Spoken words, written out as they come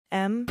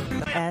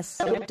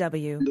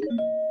MSW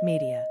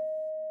Media.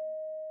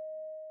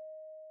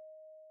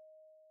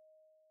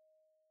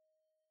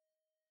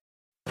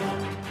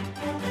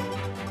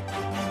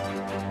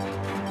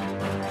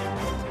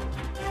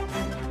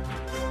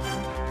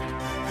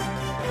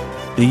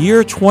 The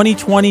year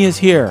 2020 is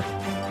here.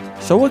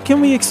 So what can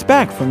we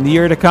expect from the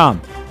year to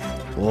come?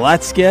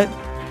 Let's get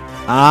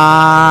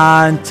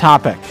on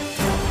topic.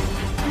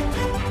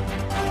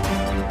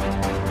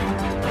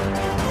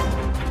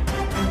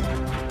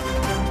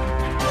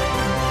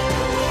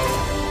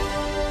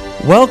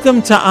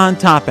 Welcome to On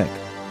Topic,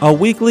 a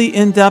weekly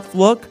in-depth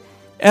look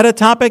at a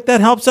topic that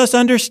helps us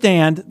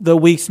understand the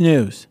week's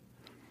news.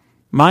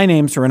 My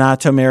name's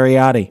Renato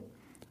Mariotti.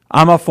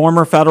 I'm a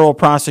former federal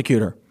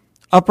prosecutor,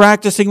 a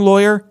practicing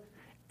lawyer,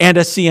 and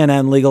a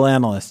CNN legal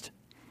analyst.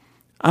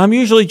 I'm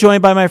usually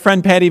joined by my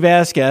friend Patty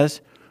Vasquez,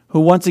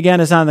 who once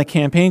again is on the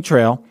campaign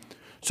trail,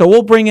 so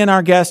we'll bring in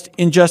our guest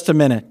in just a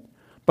minute.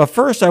 But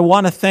first, I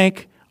want to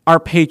thank our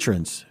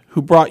patrons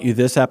who brought you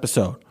this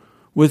episode,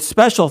 with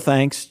special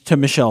thanks to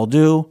Michelle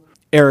Dew,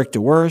 Eric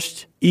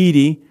DeWurst,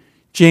 Edie,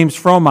 James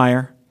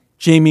Fromeyer,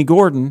 Jamie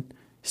Gordon,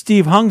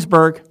 Steve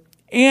Hungsberg,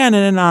 and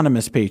an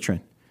anonymous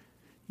patron.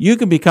 You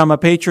can become a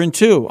patron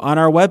too on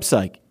our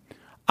website,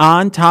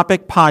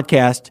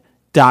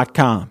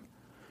 ontopicpodcast.com.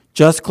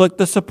 Just click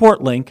the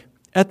support link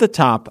at the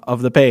top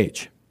of the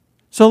page.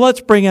 So let's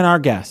bring in our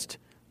guest,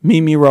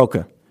 Mimi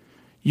Rocah.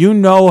 You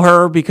know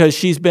her because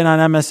she's been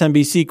on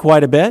MSNBC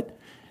quite a bit.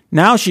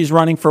 Now she's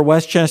running for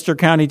Westchester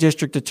County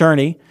District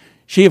Attorney.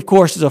 She, of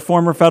course, is a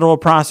former federal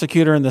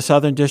prosecutor in the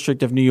Southern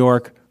District of New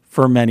York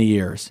for many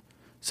years.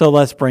 So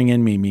let's bring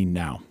in Mimi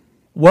now.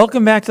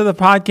 Welcome back to the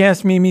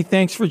podcast, Mimi.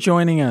 Thanks for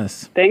joining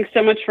us. Thanks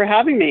so much for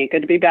having me.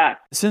 Good to be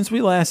back. Since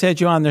we last had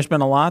you on, there's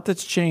been a lot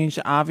that's changed.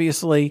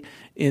 Obviously,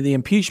 the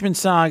impeachment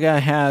saga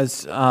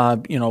has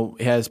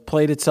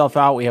played itself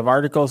out. We have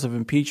articles of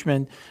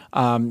impeachment.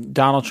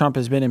 Donald Trump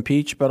has been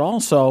impeached, but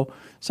also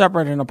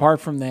separate and apart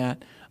from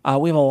that,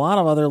 we have a lot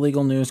of other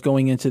legal news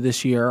going into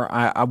this year.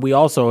 We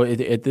also,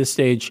 at this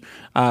stage,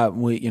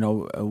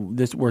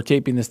 we're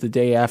taping this the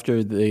day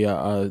after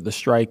the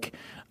strike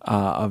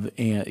of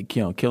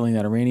killing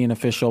that Iranian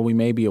official. We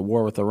may be at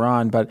war with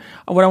Iran, but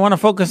what I want to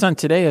focus on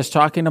today is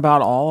talking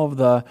about all of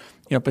the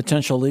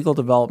potential legal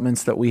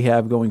developments that we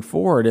have going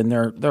forward, and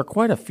there are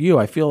quite a few.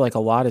 I feel like a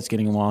lot is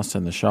getting lost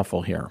in the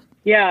shuffle here.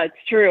 Yeah, it's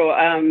true.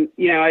 I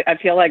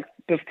feel like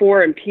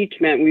before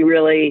impeachment, we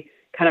really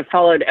kind of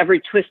followed every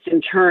twist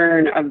and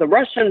turn of the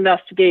Russia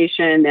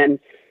investigation and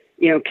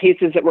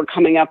cases that were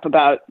coming up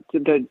about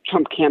the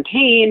Trump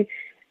campaign.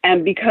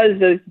 And because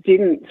those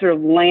didn't sort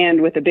of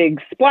land with a big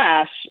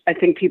splash, I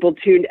think people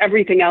tuned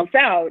everything else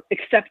out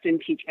except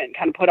impeachment,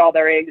 kind of put all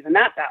their eggs in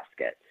that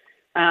basket.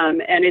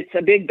 And it's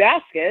a big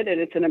basket and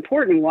it's an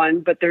important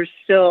one, but there's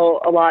still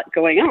a lot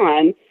going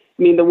on.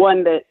 I mean, the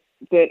one that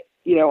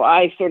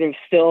I sort of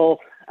still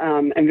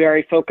am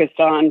very focused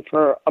on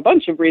for a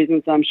bunch of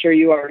reasons, I'm sure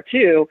you are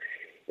too,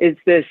 is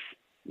this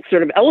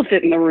sort of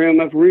elephant in the room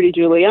of Rudy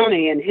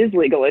Giuliani and his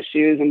legal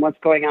issues and what's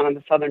going on in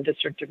the Southern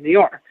District of New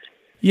York.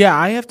 Yeah,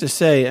 I have to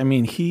say, I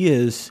mean, he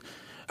is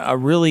a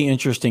really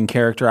interesting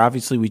character.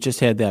 Obviously, we just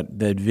had that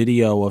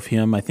video of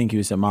him. I think he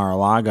was at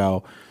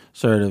Mar-a-Lago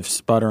sort of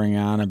sputtering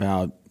on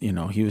about,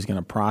 he was going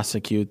to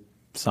prosecute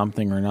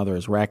something or another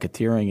as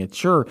racketeering. It's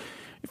sure,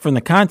 from the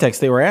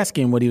context, they were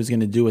asking what he was going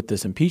to do with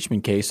this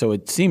impeachment case. So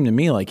it seemed to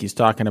me like he's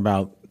talking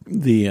about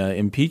the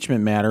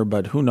impeachment matter,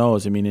 but who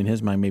knows? I mean, in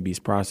his mind, maybe he's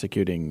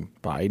prosecuting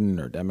Biden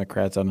or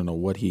Democrats. I don't know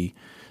what he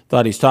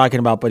thought he's talking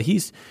about, but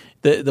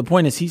the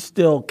point is he's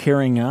still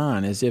carrying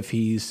on as if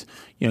he's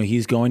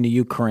going to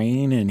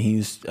Ukraine and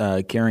he's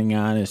carrying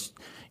on as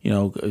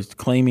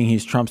claiming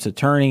he's Trump's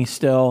attorney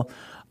still,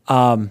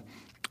 and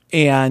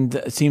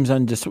seems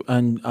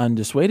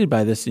undissuaded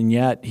by this, and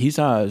yet he's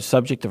a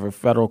subject of a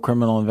federal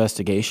criminal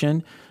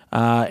investigation,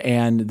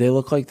 and they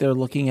look like they're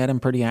looking at him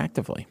pretty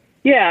actively.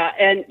 Yeah,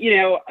 and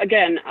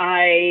again,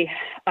 I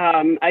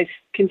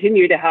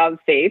continue to have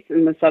faith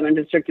in the Southern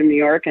District of New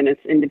York and its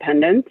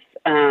independence.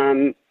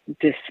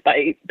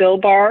 Despite Bill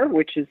Barr,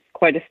 which is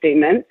quite a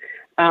statement.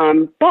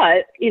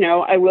 But,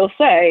 I will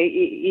say,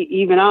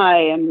 even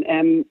I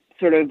am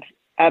sort of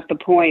at the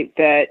point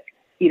that,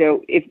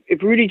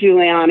 if Rudy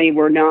Giuliani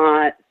were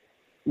not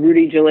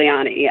Rudy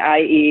Giuliani,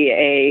 i.e.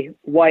 a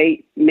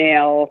white,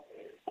 male,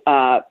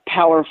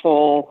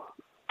 powerful,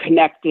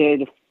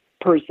 connected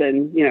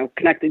person,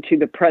 connected to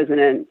the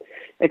president,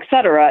 et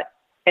cetera,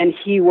 and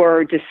he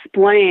were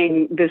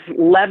displaying this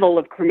level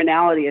of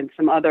criminality in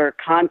some other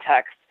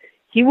context,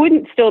 he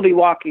wouldn't still be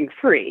walking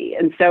free.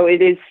 And so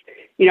it is,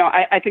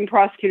 I think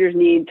prosecutors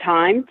need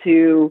time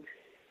to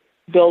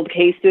build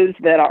cases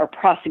that are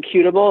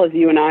prosecutable, as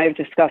you and I have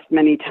discussed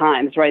many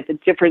times, right? The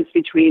difference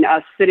between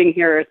us sitting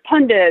here as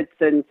pundits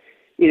and,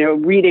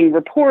 reading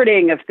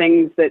reporting of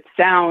things that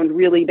sound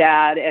really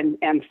bad and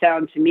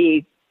sound to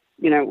me,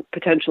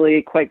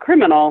 potentially quite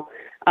criminal,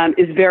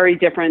 is very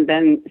different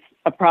than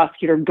a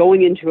prosecutor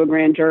going into a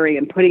grand jury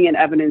and putting in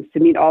evidence to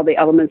meet all the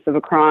elements of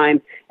a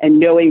crime and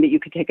knowing that you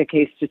could take a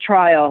case to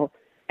trial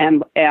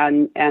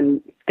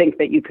and think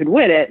that you could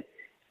win it,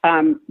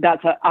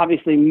 that's a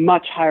obviously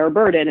much higher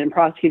burden, and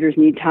prosecutors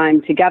need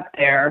time to get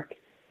there.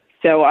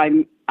 So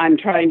I'm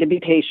trying to be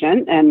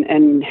patient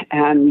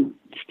and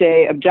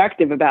stay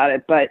objective about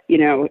it. But,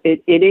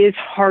 it is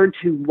hard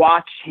to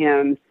watch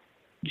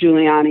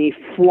Giuliani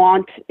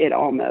flaunt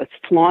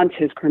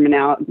his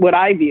criminality, what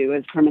I view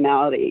as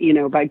criminality,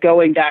 by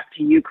going back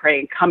to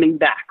Ukraine, coming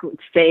back,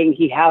 saying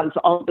he has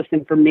all this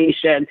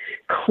information,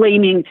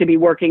 claiming to be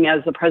working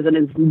as the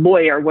president's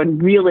lawyer when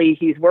really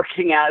he's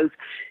working as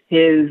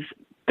his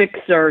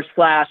fixer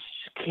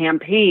 /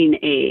 campaign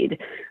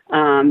aide.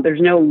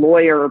 There's no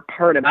lawyer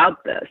part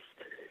about this.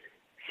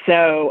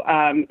 So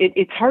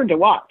it's hard to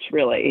watch,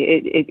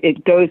 really.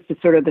 It goes to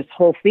sort of this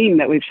whole theme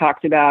that we've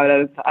talked about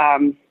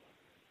of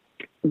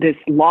this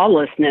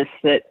lawlessness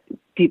that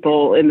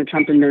people in the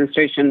Trump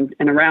administration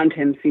and around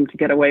him seem to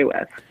get away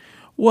with.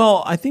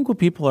 Well, I think what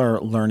people are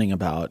learning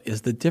about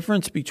is the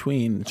difference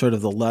between sort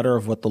of the letter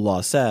of what the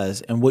law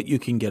says and what you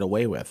can get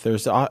away with.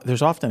 There's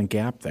often a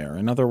gap there.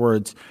 In other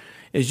words,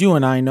 as you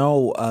and I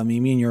know,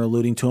 Mimi, and you're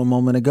alluding to a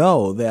moment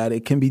ago, that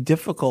it can be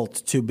difficult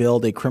to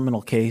build a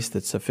criminal case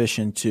that's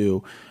sufficient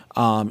to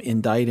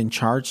indict and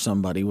charge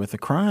somebody with a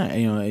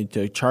crime,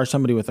 to charge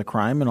somebody with a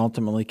crime and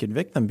ultimately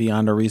convict them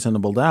beyond a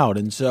reasonable doubt.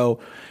 And so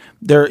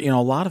there, a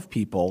lot of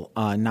people,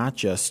 not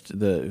just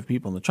the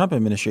people in the Trump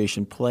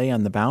administration, play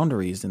on the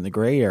boundaries and the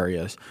gray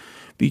areas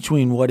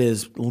between what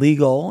is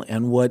legal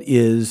and what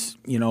is,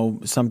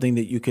 something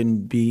that you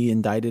can be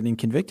indicted and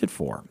convicted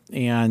for.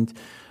 And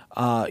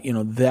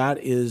that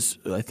is,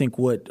 I think,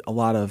 what a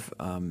lot of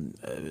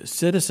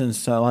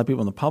citizens, a lot of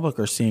people in the public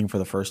are seeing for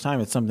the first time.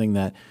 It's something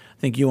that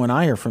I think you and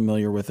I are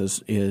familiar with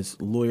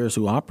as lawyers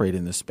who operate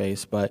in this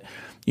space. But,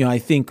 I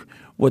think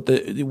what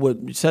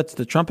sets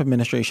the Trump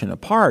administration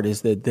apart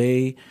is that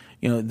they,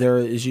 there,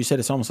 as you said,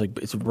 it's almost like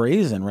it's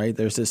brazen, right?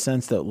 There's this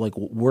sense that like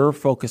we're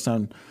focused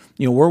on,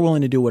 we're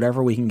willing to do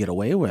whatever we can get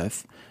away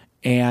with.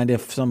 And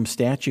if some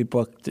statute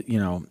book,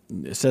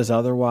 says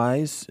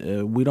otherwise,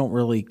 we don't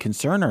really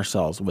concern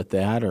ourselves with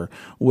that, or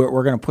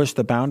we're going to push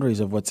the boundaries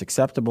of what's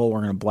acceptable.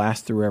 We're going to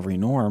blast through every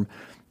norm,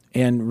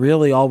 and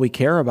really all we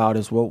care about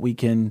is what we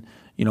can,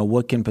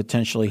 what can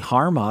potentially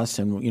harm us.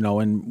 And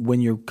and when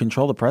you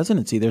control the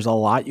presidency, there's a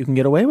lot you can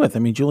get away with. I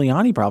mean,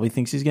 Giuliani probably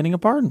thinks he's getting a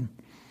pardon.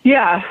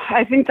 Yeah,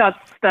 I think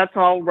that's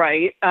all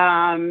right.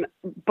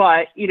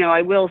 But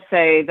I will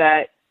say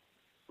that.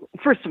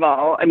 First of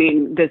all, I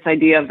mean, this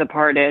idea of the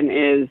pardon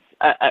is,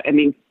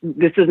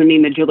 this doesn't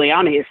mean that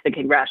Giuliani is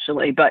thinking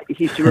rationally, but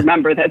he should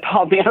remember that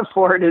Paul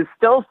Manafort is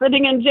still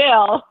sitting in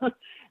jail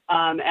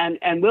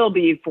and will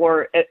be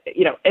for,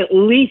 at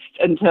least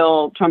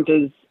until Trump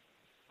is,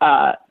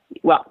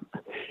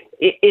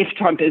 if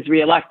Trump is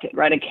reelected,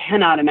 right? I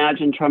cannot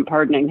imagine Trump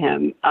pardoning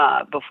him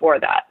before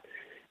that.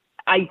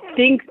 I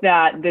think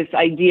that this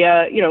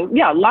idea,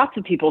 lots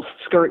of people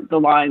skirt the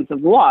lines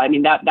of the law. I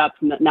mean, that's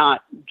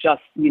not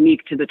just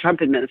unique to the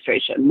Trump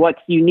administration. What's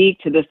unique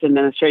to this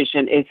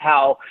administration is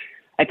how,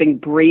 I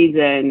think,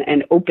 brazen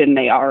and open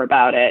they are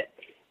about it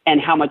and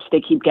how much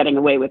they keep getting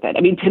away with it.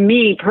 I mean, to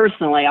me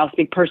personally, I'll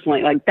speak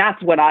personally, like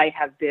that's what I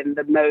have been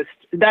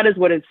that is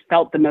what has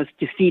felt the most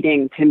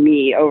defeating to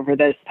me over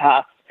this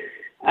past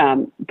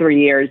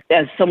 3 years.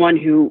 As someone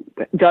who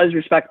does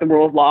respect the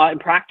rule of law and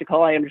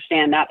practical, I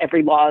understand not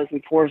every law is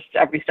enforced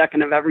every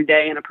second of every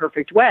day in a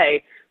perfect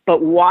way,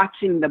 but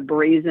watching the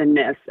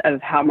brazenness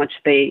of how much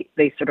they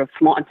sort of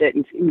flaunt it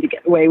and seem to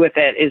get away with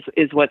it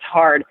is what's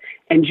hard.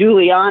 And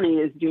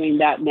Giuliani is doing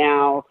that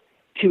now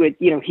to it.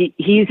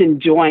 He's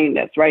enjoying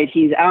this, right?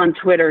 He's on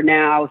Twitter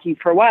now.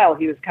 For a while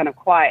he was kind of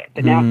quiet,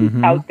 but now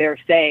he's out there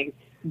saying,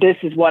 this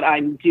is what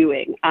I'm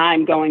doing.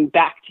 I'm going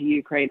back to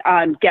Ukraine.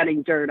 I'm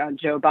getting dirt on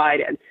Joe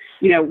Biden,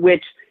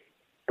 which,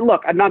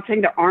 look, I'm not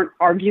saying there aren't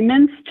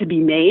arguments to be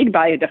made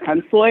by a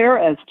defense lawyer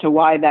as to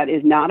why that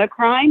is not a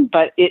crime,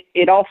 but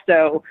it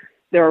also,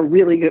 there are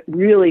really,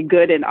 really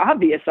good and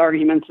obvious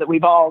arguments that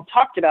we've all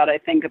talked about, I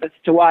think, as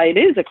to why it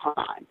is a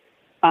crime,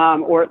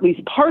 or at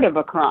least part of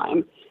a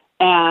crime.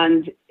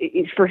 And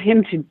for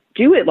him to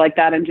do it like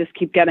that and just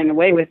keep getting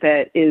away with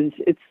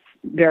it's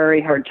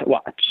very hard to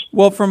watch.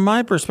 Well, from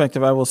my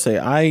perspective, I will say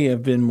I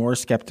have been more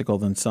skeptical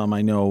than some.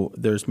 I know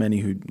there's many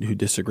who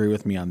disagree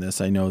with me on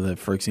this. I know that,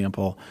 for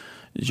example,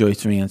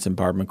 Joyce Vance and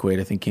Barb McQuaid,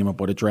 I think, came up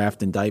with a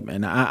draft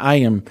indictment. I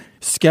am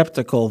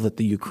skeptical that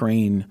the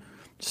Ukraine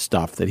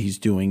stuff that he's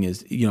doing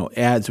is,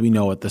 as we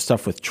know it, the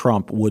stuff with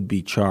Trump would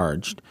be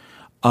charged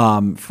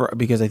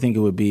because I think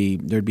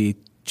there'd be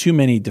too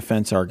many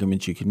defense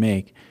arguments you could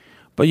make.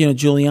 But,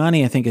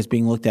 Giuliani, I think, is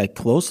being looked at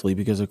closely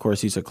because, of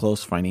course, he's a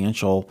close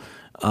financial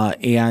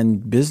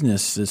and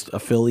business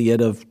affiliate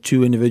of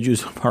two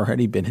individuals who've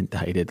already been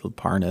indicted,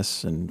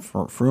 Parnas and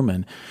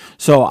Fruman.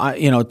 So,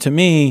 to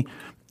me,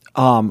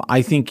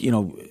 I think,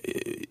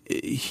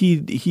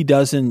 he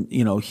doesn't,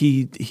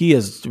 he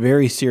has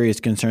very serious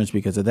concerns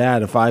because of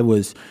that. If I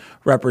was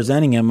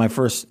representing him, my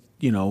first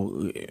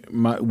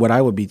what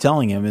I would be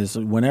telling him is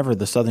whenever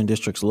the Southern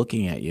District's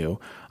looking at you,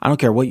 I don't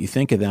care what you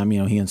think of them.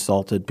 He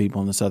insulted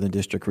people in the Southern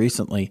District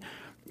recently.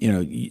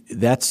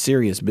 that's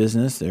serious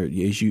business.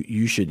 You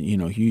should,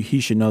 he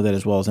should know that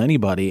as well as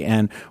anybody.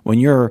 And when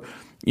you're,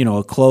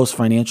 a close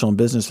financial and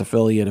business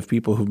affiliate of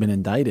people who've been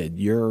indicted,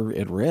 you're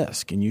at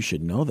risk, and you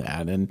should know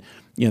that. And,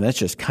 that's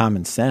just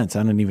common sense.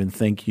 I don't even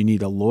think you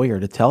need a lawyer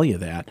to tell you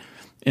that.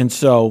 And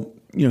so,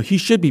 he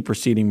should be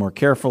proceeding more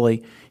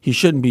carefully. He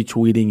shouldn't be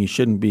tweeting. He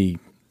shouldn't be,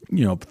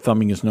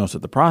 thumbing his nose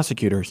at the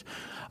prosecutors.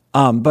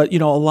 But,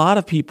 a lot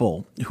of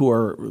people who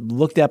are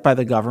looked at by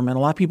the government, a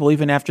lot of people,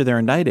 even after they're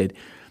indicted,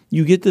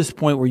 you get this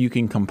point where you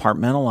can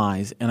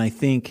compartmentalize. And I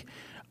think,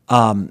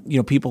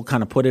 people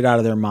kind of put it out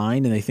of their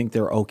mind and they think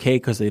they're okay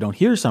because they don't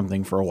hear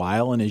something for a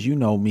while. And as you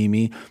know,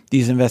 Mimi,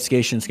 these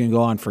investigations can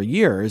go on for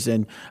years.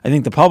 And I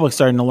think the public's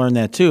starting to learn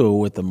that too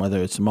with them, whether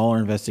it's a Mueller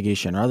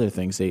investigation or other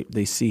things.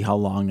 They see how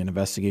long an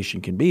investigation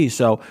can be.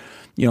 So,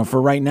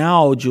 for right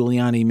now,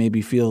 Giuliani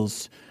maybe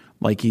feels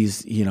like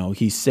he's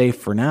safe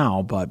for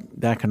now, but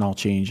that can all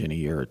change in a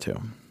year or two.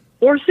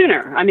 Or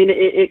sooner. I mean,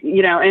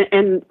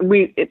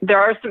 there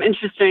are some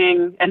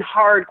interesting and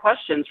hard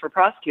questions for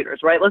prosecutors,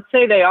 right? Let's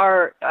say they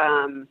are,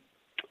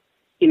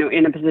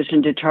 in a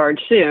position to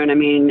charge soon. I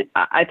mean,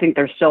 I think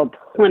they're still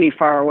plenty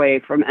far away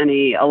from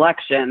any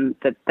election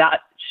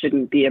that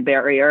shouldn't be a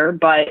barrier.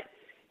 But,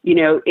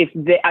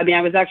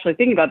 I was actually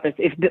thinking about this.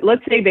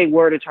 Let's say they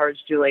were to charge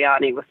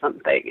Giuliani with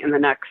something in the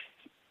next,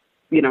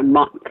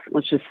 month,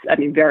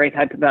 very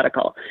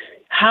hypothetical.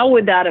 How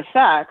would that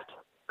affect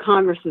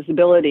Congress's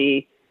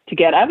ability to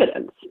get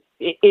evidence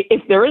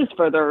if there is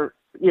further,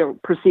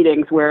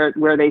 proceedings where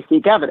they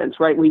seek evidence,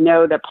 right? We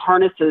know that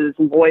Parnas's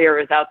lawyer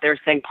is out there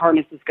saying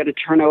Parnas is going to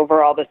turn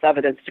over all this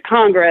evidence to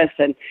Congress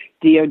and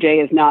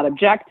DOJ is not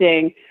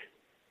objecting.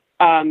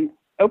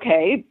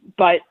 Okay,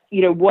 but,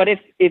 what if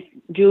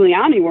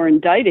Giuliani were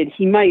indicted?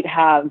 He might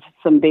have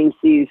some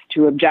bases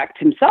to object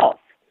himself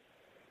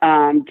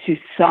to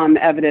some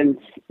evidence,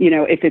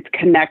 if it's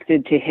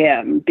connected to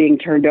him being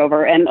turned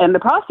over. And the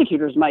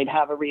prosecutors might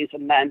have a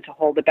reason then to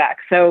hold it back.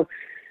 So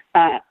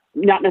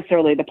not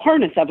necessarily the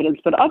Parnas evidence,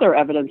 but other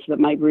evidence that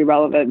might be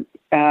relevant.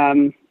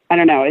 I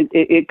don't know.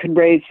 It could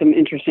raise some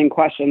interesting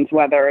questions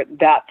whether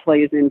that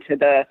plays into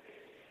the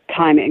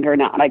timing or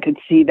not. I could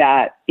see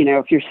that,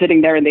 if you're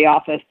sitting there in the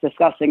office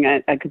discussing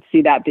it, I could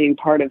see that being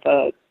part of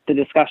the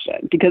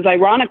discussion. Because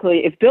ironically,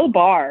 if Bill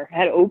Barr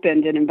had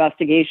opened an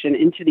investigation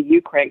into the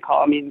Ukraine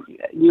call, I mean,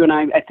 you and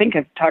I think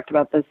have talked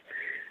about this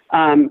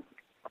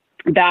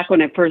back when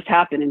it first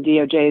happened, and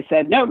DOJ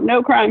said,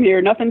 no crime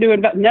here, nothing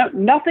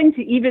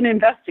to even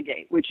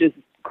investigate, which is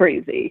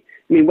crazy.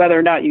 I mean, whether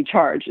or not you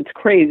charge, it's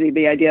crazy,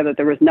 the idea that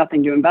there was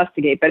nothing to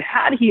investigate. But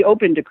had he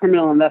opened a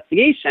criminal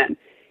investigation,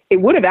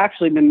 it would have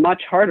actually been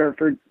much harder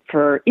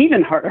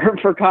even harder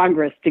for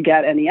Congress to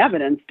get any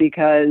evidence,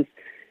 because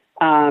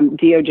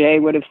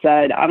DOJ would have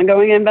said,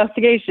 ongoing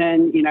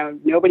investigation,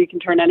 nobody can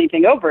turn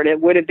anything over. It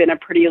would have been a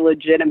pretty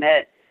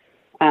legitimate,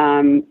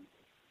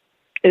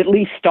 at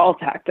least stall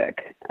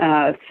tactic.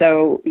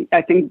 So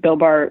I think Bill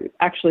Barr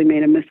actually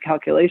made a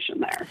miscalculation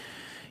there.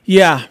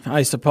 Yeah,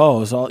 I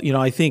suppose.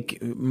 I think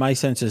my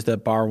sense is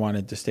that Barr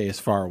wanted to stay as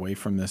far away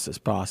from this as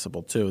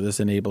possible, too. This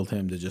enabled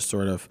him to just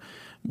sort of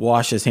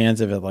wash his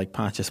hands of it like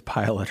Pontius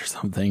Pilate or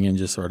something and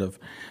just sort of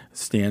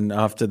stand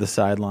off to the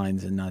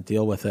sidelines and not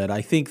deal with it.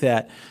 I think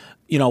that,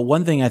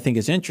 one thing I think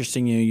is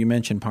interesting, you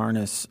mentioned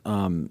Parnas,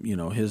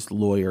 his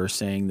lawyer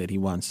saying that he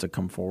wants to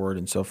come forward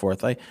and so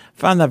forth. I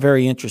found that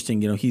very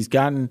interesting. He's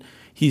gotten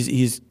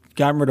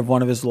rid of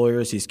one of his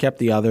lawyers. He's kept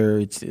the other.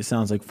 It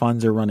sounds like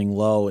funds are running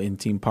low in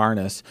Team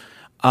Parnas.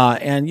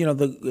 And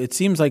it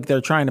seems like they're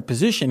trying to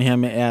position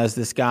him as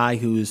this guy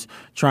who's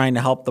trying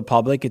to help the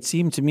public. It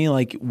seemed to me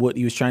like what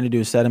he was trying to do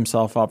is set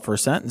himself up for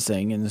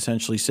sentencing and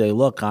essentially say,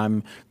 look,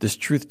 I'm this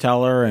truth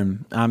teller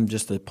and I'm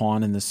just a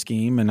pawn in the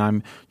scheme, and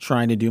I'm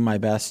trying to do my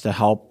best to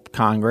help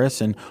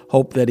Congress and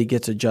hope that he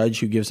gets a judge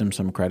who gives him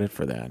some credit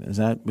for that.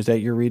 Was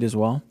that your read as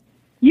well?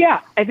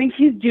 Yeah, I think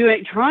he's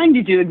trying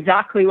to do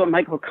exactly what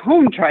Michael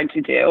Cohen tried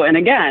to do. And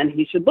again,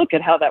 he should look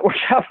at how that worked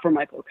out for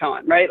Michael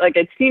Cohen, right? Like,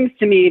 it seems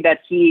to me that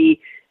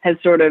he has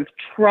sort of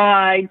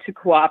tried to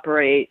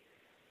cooperate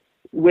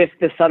with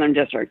the Southern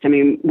District. I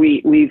mean,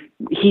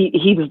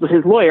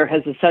 his lawyer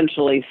has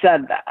essentially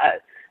said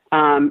that,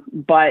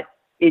 but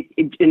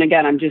and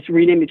again, I'm just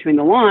reading between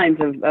the lines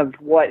of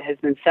what has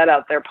been said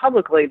out there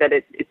publicly, that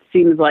it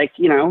seems like,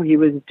 he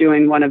was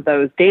doing one of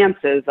those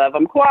dances of,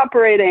 I'm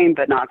cooperating,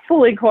 but not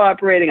fully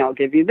cooperating. I'll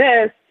give you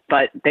this,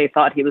 but they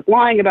thought he was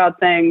lying about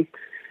things.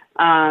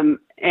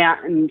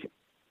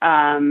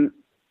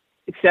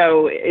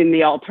 So in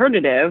the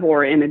alternative,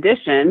 or in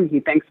addition,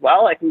 he thinks,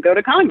 well, I can go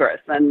to Congress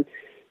and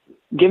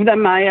give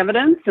them my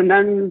evidence. And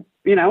then,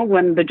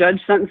 when the judge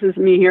sentences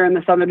me here in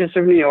the Southern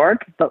District of New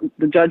York,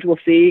 the judge will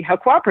see how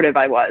cooperative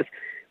I was.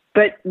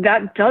 But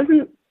that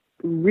doesn't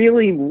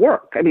really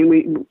work. I mean,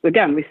 we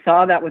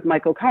saw that with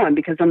Michael Cohen,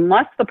 because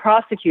unless the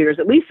prosecutors,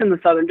 at least in the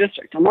Southern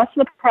District, unless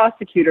the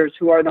prosecutors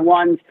who are the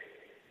ones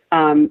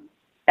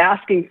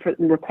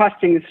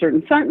requesting a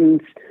certain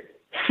sentence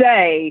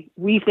say,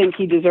 we think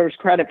he deserves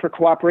credit for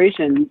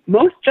cooperation,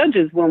 most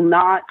judges will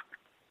not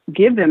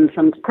give him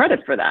some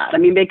credit for that. I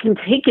mean, they can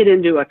take it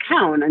into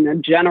account in a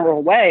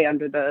general way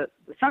under the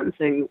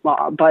sentencing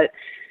law, but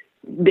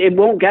it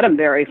won't get him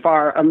very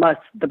far unless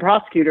the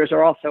prosecutors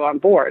are also on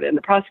board. And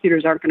the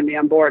prosecutors aren't going to be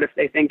on board if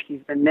they think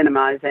he's been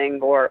minimizing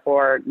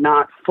or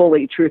not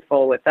fully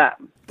truthful with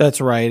them.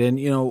 That's right. And,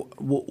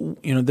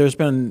 there's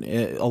been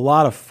a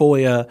lot of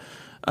FOIA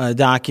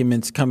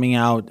documents coming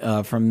out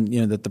from,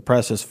 that the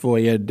press has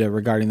FOIA'd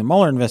regarding the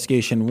Mueller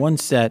investigation. One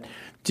set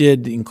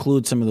did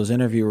include some of those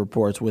interview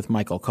reports with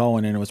Michael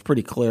Cohen, and it was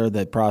pretty clear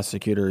that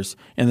prosecutors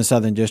in the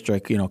Southern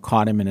District,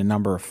 caught him in a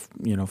number of,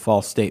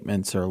 false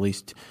statements, or at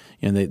least,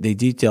 they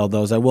detailed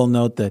those. I will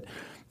note that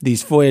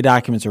these FOIA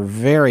documents are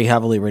very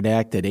heavily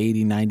redacted,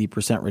 80-90%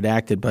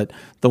 redacted, but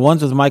the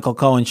ones with Michael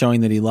Cohen showing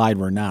that he lied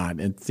were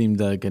not. It seemed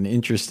like an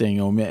interesting,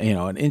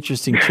 an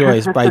interesting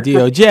choice by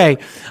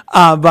DOJ.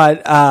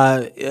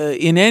 But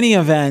in any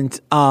event,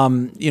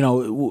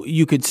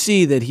 you could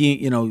see that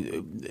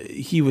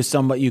he was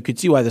somebody. You could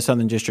see why the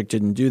Southern District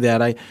didn't do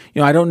that. I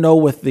don't know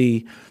with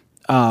the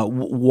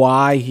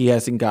why he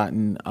hasn't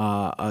gotten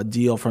a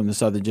deal from the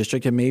Southern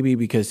District, and maybe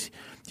because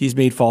he's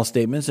made false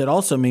statements. It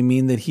also may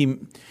mean that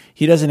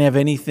he doesn't have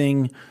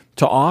anything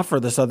to offer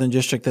the Southern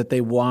District that they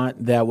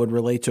want that would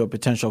relate to a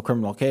potential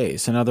criminal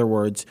case. In other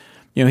words,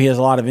 he has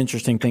a lot of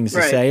interesting things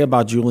to say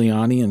about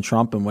Giuliani and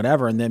Trump and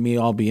whatever, and that may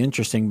all be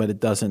interesting, but it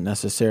doesn't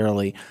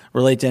necessarily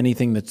relate to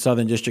anything that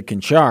Southern District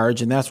can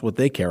charge, and that's what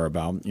they care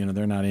about.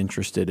 They're not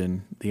interested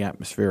in the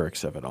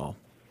atmospherics of it all.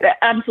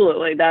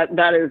 Absolutely.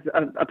 That is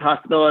a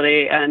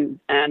possibility, and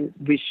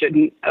we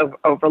shouldn't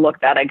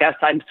overlook that. I guess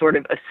I'm sort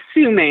of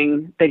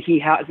assuming that he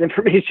has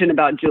information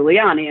about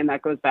Giuliani, and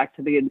that goes back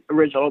to the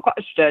original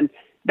question.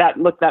 That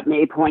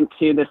may point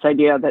to this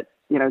idea that,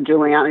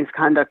 Giuliani's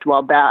conduct,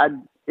 while bad,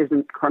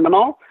 isn't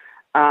criminal,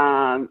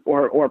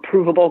 or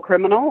provable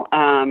criminal,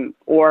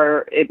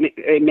 or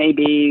it may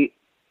be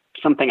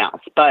something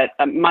else. But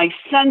my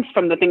sense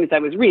from the things I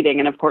was reading,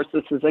 and of course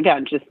this is,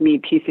 again, just me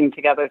piecing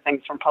together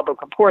things from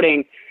public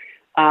reporting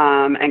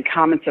and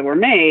comments that were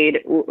made,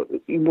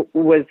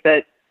 was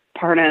that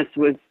Parnas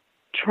was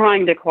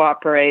trying to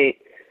cooperate,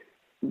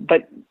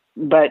 but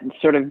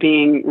sort of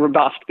being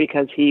rebuffed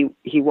because he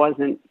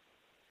wasn't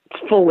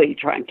fully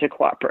trying to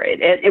cooperate,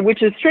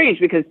 which is strange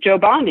because Joe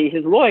Bondi,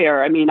 his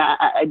lawyer,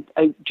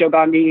 Joe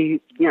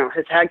Bondi,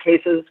 has had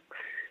cases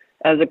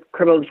as a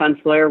criminal defense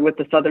lawyer with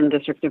the Southern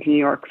District of New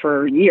York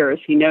for years.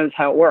 He knows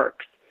how it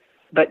works,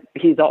 but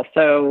he's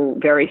also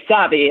very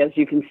savvy, as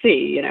you can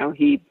see.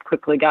 He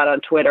quickly got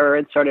on Twitter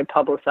and started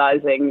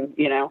publicizing,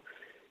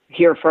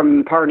 hear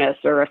from Parnas,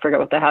 or I forget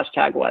what the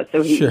hashtag was.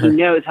 So he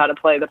knows how to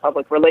play the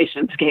public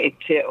relations game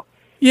too.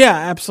 Yeah,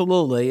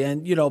 absolutely.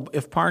 And,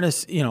 if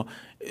Parnas,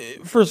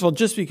 first of all,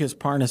 just because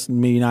Parnas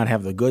may not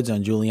have the goods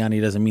on Giuliani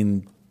doesn't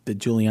mean that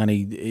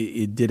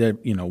Giuliani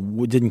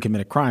didn't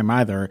commit a crime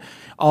either.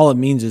 All it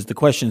means is the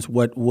question is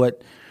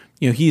what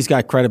he's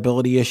got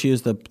credibility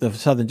issues. The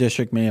Southern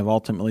District may have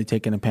ultimately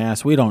taken a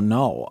pass. We don't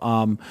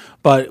know.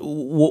 But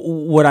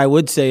what I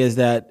would say is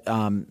that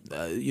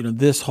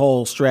this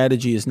whole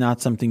strategy is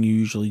not something you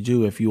usually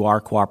do if you are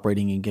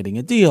cooperating and getting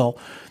a deal,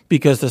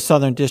 because the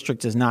Southern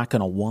District is not going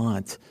to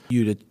want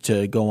you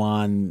to go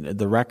on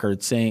the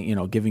record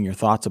saying, giving your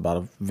thoughts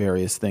about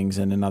various things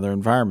in another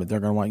environment. They're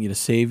going to want you to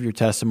save your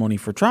testimony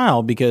for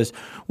trial, because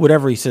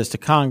whatever he says to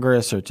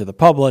Congress or to the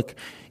public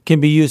can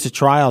be used at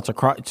trial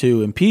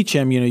to impeach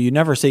him. You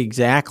never say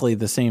exactly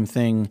the same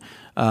thing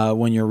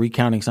when you're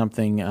recounting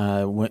something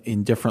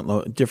in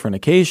different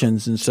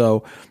occasions, and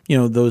so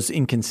those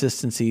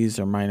inconsistencies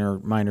or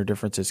minor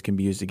differences can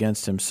be used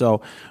against him.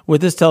 So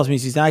what this tells me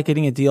is he's not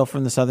getting a deal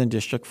from the Southern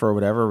District for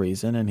whatever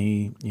reason, and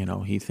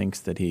he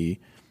thinks that he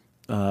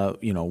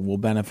will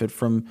benefit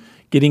from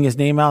getting his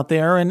name out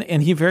there,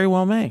 and he very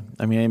well may.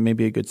 It may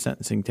be a good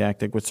sentencing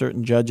tactic with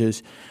certain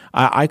judges.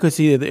 I could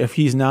see that if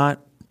he's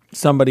not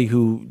somebody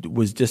who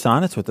was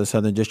dishonest with the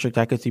Southern District,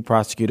 I could see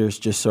prosecutors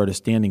just sort of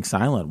standing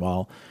silent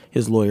while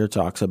his lawyer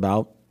talks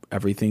about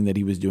everything that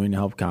he was doing to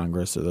help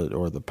Congress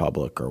or the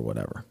public or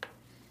whatever.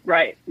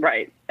 Right.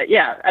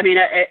 Yeah.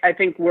 I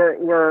think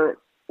we're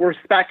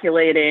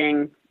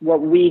speculating. What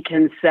we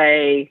can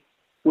say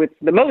with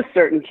the most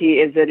certainty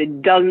is that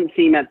it doesn't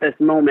seem at this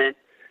moment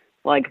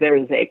like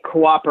there's a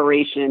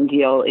cooperation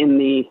deal in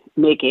the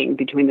making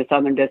between the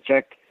Southern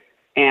District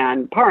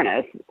and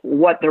Parnas.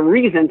 What the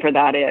reason for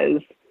that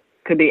is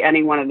could be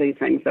any one of these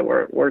things that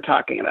we're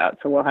talking about.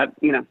 So we'll have,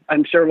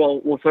 I'm sure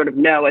we'll sort of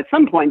know at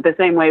some point the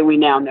same way we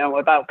now know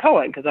about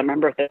Cohen, because I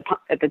remember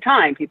at the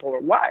time people were,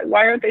 why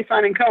aren't they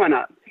signing Cohen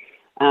up?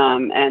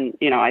 And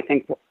I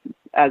think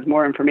as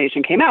more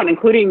information came out,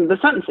 including the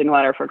sentencing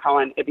letter for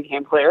Cohen, it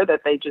became clear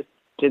that they just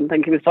didn't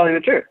think he was telling the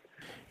truth.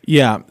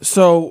 Yeah.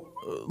 So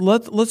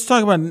let's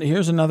talk about,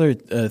 here's another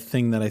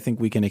thing that I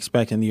think we can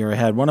expect in the year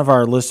ahead. One of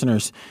our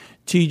listeners,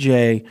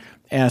 TJ,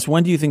 asked,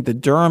 when do you think the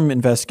Durham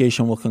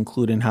investigation will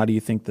conclude, and how do you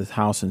think the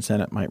House and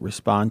Senate might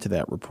respond to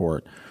that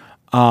report?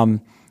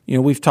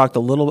 I've talked a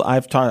little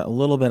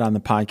bit on the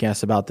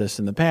podcast about this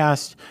in the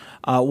past.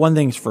 One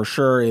thing's for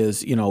sure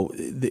is,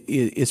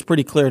 it's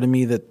pretty clear to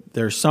me that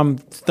there's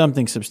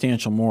something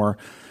substantial more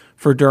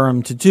for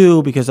Durham to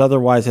do, because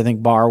otherwise I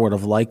think Barr would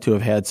have liked to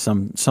have had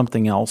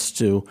something else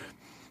to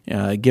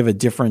give a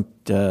different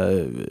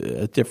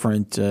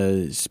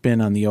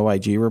spin on the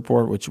OIG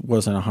report, which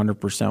wasn't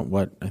 100%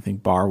 what I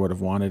think Barr would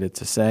have wanted it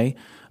to say.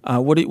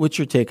 What's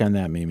your take on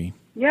that, Mimi?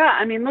 Yeah,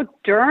 I mean, look,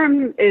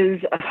 Durham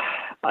is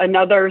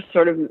another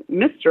sort of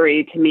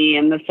mystery to me,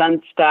 in the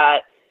sense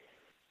that,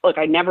 look,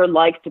 I never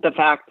liked the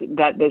fact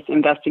that this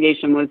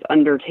investigation was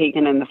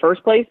undertaken in the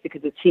first place,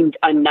 because it seemed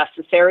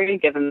unnecessary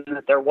given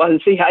that there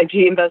was the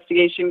IG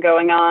investigation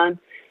going on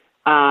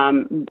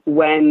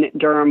when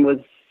Durham was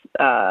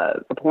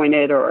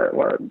appointed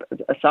or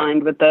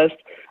assigned with this.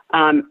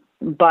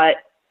 But,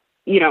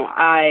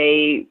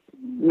 I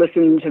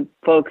listened to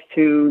folks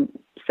who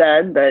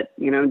said that,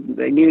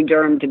 they knew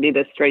Durham to be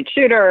this straight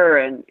shooter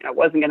and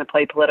wasn't going to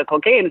play political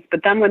games.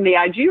 But then when the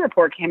IG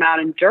report came out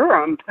and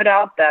Durham put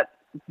out that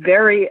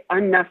very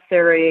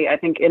unnecessary, I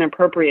think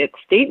inappropriate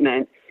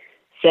statement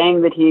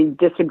saying that he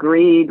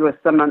disagreed with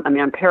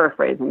I'm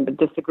paraphrasing, but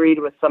disagreed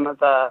with some of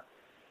the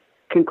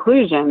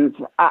conclusions.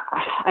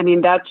 I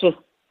mean, that just,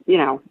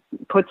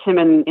 puts him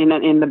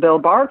in the Bill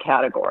Barr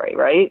category,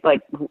 right?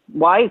 Like,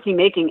 why is he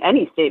making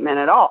any statement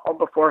at all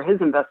before his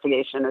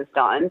investigation is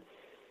done?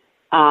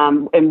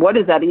 And what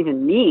does that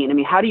even mean? I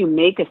mean, how do you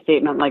make a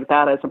statement like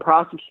that as a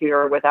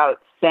prosecutor without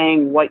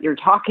saying what you're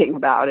talking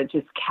about? It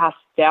just casts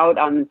doubt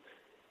on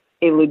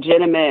a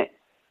legitimate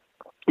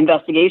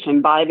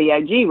investigation by the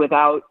IG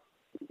without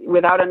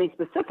any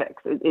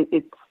specifics.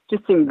 It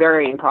just seemed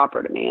very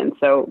improper to me, and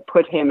so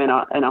put him in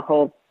a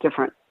whole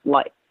different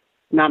light.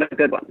 Not a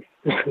good one.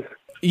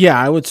 Yeah,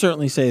 I would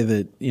certainly say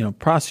that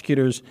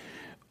prosecutors,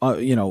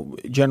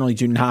 generally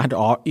do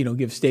not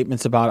give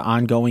statements about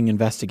ongoing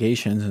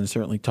investigations, and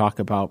certainly talk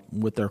about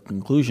what their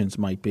conclusions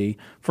might be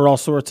for all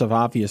sorts of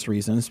obvious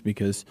reasons,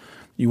 because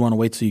you want to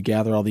wait till you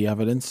gather all the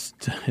evidence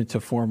to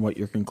form what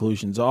your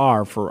conclusions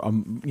are, for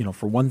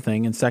one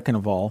thing, and second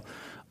of all,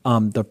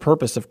 the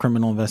purpose of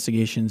criminal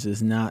investigations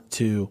is not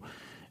to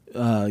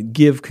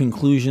give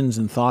conclusions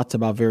and thoughts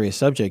about various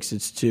subjects.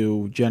 It's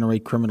to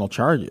generate criminal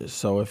charges.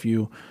 So if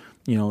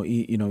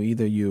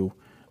either you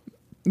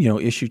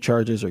issue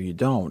charges or you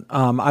don't.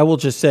 I will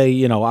just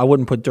say, I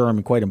wouldn't put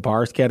Durham quite in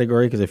Barr's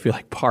category, because I feel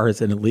like Barr is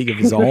in a league of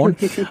his own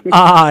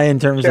in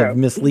terms of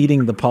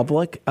misleading the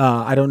public.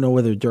 I don't know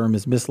whether Durham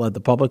has misled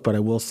the public, but I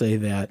will say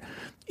that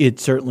it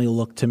certainly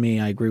looked to me,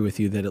 I agree with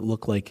you, that it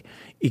looked like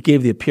it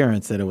gave the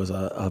appearance that it was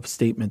a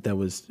statement that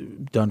was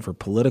done for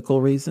political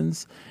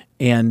reasons,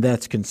 and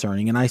that's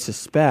concerning. And I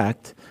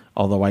suspect,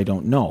 although I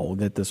don't know,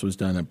 that this was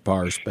done at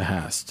Barr's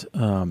behest,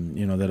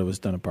 that it was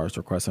done at Barr's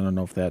request. I don't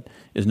know if that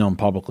is known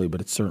publicly, but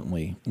it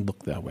certainly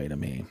looked that way to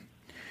me.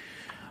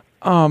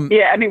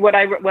 Yeah, I mean, what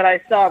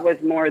I saw was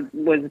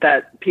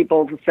that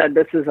people said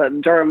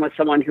Durham was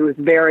someone who was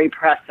very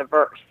press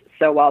averse.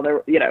 So while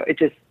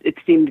it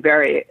seemed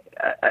very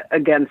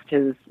against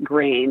his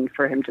grain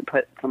for him to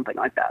put something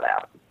like that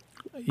out.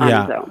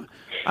 Yeah, on his own.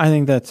 I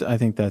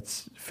think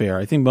that's fair.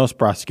 I think most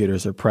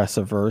prosecutors are press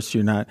averse.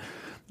 You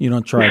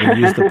don't try to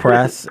use the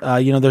press.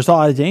 There's a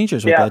lot of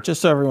dangers with that.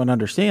 Just so everyone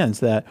understands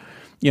that,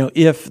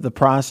 if the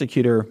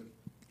prosecutor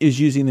is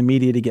using the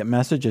media to get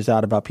messages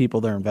out about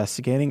people they're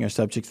investigating or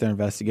subjects they're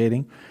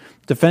investigating,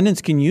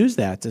 defendants can use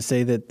that to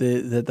say that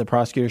the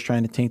prosecutor is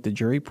trying to taint the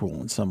jury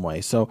pool in some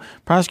way. So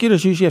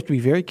prosecutors usually have to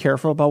be very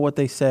careful about what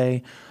they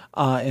say,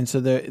 and so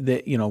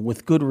they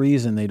with good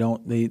reason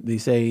they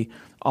say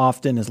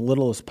often as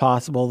little as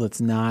possible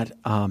that's not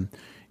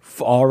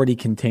already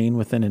contained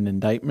within an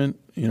indictment.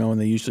 And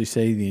they usually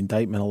say the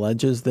indictment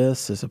alleges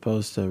this, as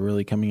opposed to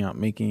really coming out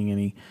making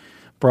any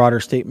broader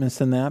statements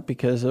than that,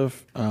 because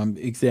of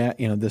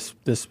this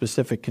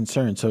specific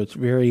concern. So it's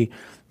very,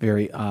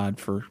 very odd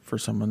for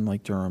someone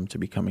like Durham to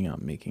be coming out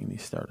and making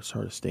these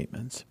sort of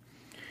statements.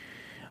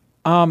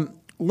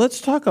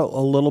 Let's talk a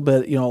little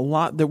bit.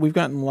 We've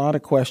gotten a lot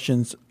of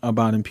questions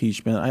about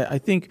impeachment. I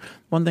think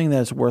one thing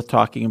that's worth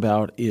talking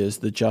about is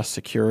the Just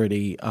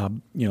Security,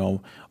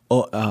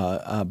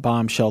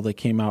 bombshell that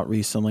came out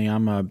recently.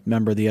 I'm a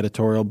member of the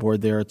editorial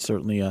board there. It's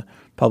certainly a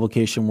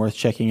publication worth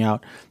checking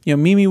out.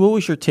 Mimi, what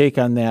was your take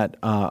on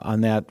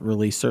that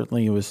release?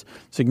 Certainly, it was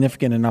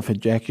significant enough.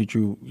 It actually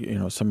drew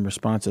some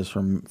responses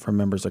from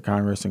members of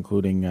Congress,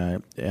 including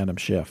Adam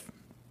Schiff.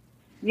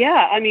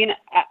 Yeah, I mean,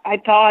 I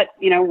thought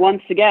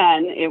once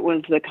again it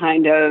was the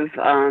kind of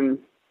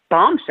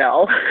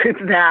bombshell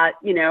that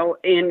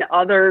in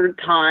other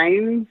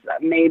times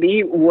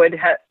maybe would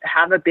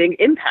have a big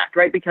impact,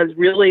 right? Because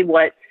really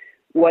what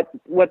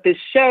this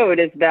showed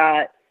is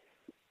that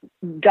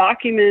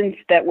documents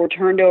that were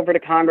turned over to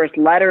Congress,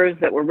 letters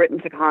that were written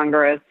to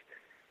Congress,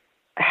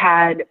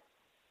 had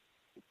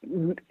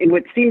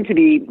what seemed to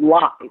be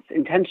lies,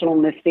 intentional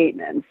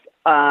misstatements,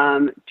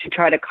 to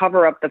try to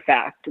cover up the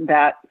fact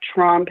that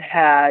Trump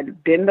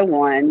had been the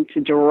one to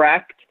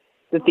direct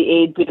that the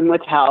aid been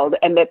withheld,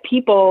 and that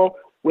people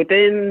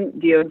within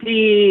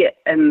DOD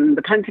and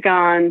the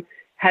Pentagon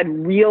had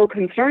real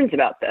concerns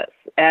about this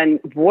and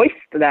voiced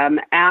them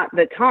at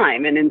the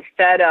time. And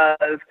instead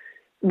of,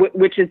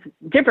 which is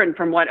different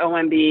from what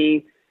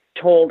OMB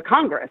told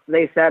Congress,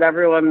 they said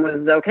everyone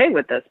was okay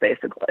with this,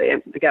 basically.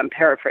 Again,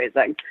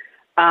 paraphrasing.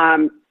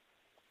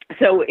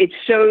 So it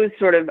shows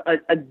sort of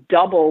a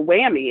double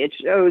whammy. It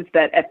shows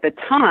that at the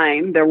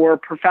time there were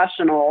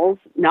professionals,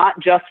 not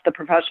just the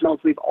professionals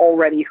we've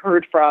already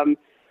heard from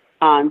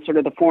on sort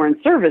of the foreign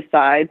service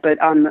side,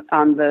 but on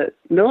the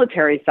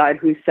military side,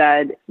 who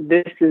said,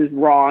 this is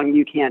wrong,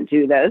 you can't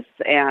do this,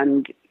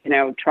 and,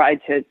 tried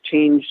to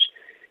change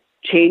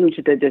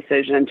the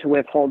decision to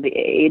withhold the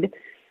aid.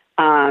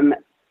 And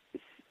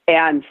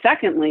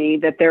secondly,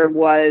 that there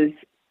was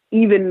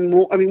even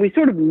more, we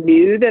sort of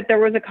knew that there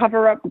was a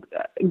cover-up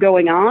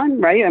going on,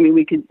 right?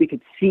 We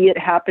could see it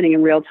happening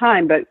in real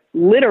time, but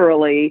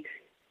literally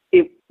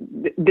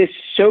this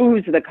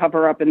shows the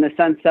cover-up in the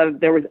sense of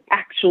there was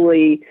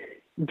actually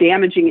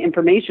damaging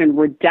information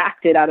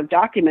redacted out of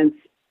documents,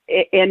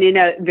 and in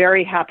a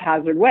very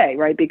haphazard way,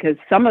 right? Because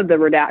some of the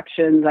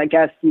redactions, I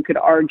guess you could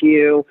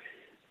argue,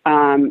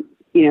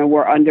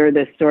 were under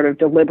this sort of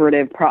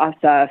deliberative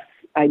process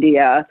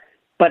idea,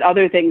 but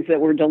other things that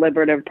were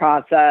deliberative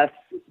process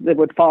that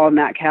would fall in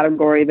that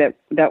category that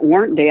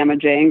weren't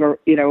damaging or,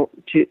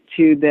 to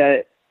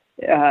the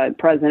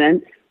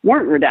president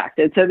weren't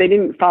redacted. So they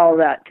didn't follow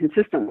that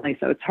consistently.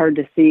 So it's hard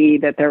to see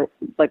that they're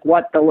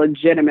what the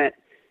legitimate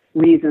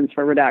reasons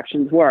for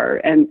redactions were.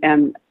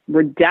 And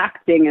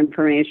redacting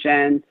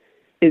information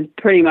is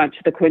pretty much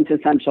the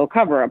quintessential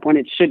cover-up when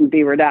it shouldn't be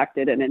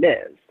redacted, and it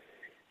is.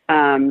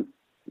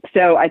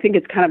 So I think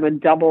it's kind of a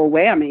double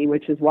whammy,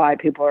 which is why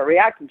people are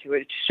reacting to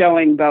it. It's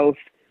showing both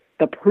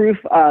the proof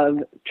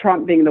of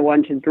Trump being the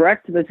one to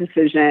direct the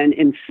decision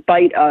in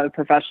spite of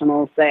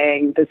professionals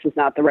saying this is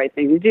not the right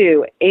thing to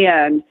do,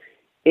 and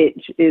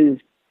it is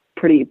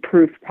pretty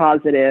proof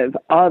positive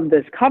of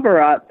this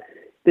cover-up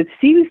that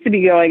seems to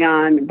be going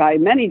on by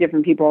many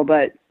different people,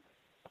 but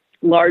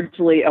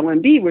largely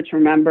OMB, which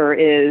remember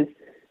is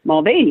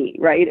Mulvaney,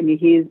 right?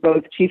 He's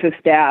both chief of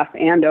staff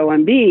and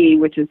OMB,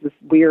 which is this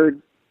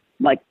weird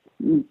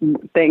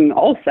thing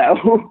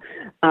also.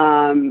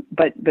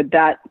 But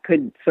that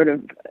could sort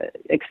of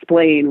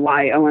explain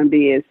why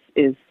OMB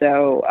is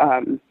so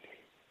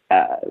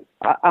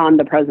on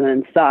the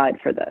president's side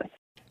for this.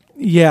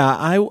 Yeah,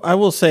 I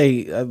will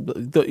say,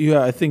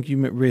 I think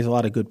you raise a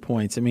lot of good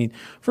points.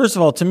 First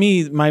of all, to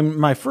me,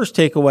 my first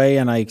takeaway,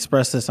 and I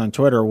expressed this on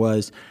Twitter,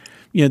 was,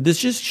 this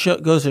just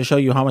goes to show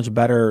you how much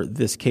better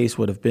this case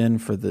would have been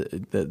for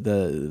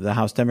the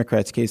House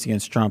Democrats' case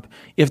against Trump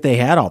if they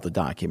had all the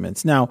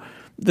documents. Now,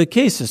 the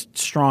case is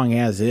strong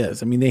as is.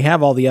 They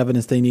have all the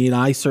evidence they need.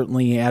 I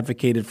certainly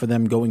advocated for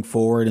them going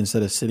forward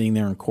instead of sitting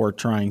there in court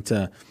trying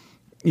to,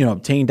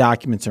 obtain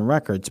documents and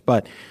records.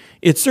 But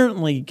it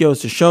certainly goes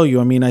to show you.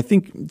 I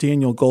think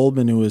Daniel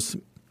Goldman, who is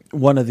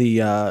one of the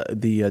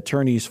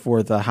attorneys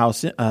for the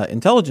House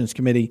Intelligence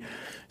Committee,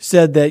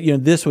 said that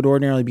this would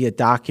ordinarily be a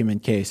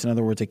document case. In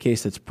other words, a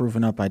case that's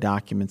proven up by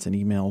documents and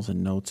emails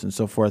and notes and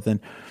so forth. And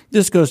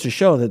this goes to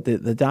show that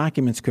the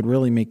documents could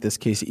really make this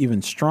case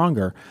even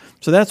stronger.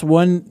 So that's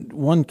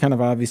one kind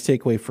of obvious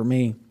takeaway for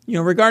me.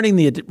 Regarding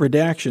the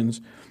redactions,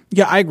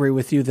 yeah, I agree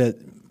with you that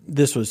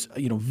this was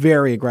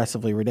very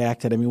aggressively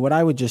redacted. What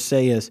I would just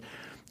say is,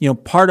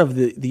 part of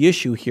the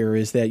issue here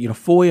is that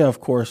FOIA, of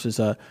course, was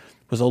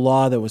a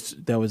law that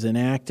was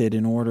enacted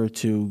in order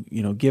to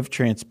give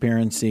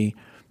transparency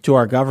to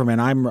our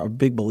government. I'm a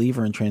big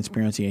believer in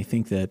transparency. I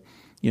think that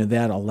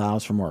that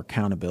allows for more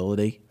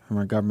accountability from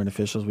our government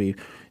officials. We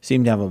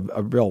seem to have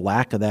a real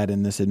lack of that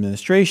in this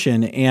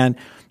administration.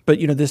 But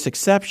this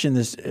exception to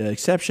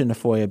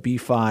FOIA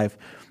B5,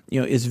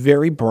 is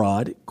very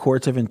broad.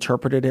 Courts have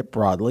interpreted it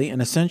broadly,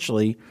 and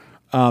essentially,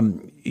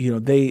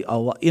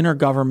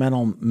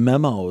 intergovernmental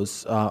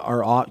memos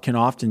can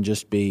often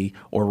just be,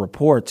 or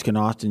reports can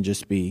often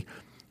just be,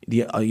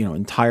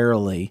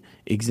 entirely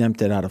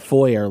exempted out of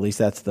FOIA, or at least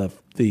that's the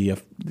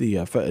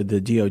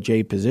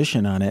DOJ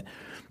position on it.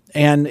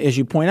 And as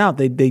you point out,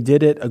 they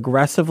did it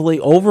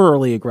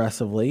overly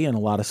aggressively in a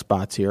lot of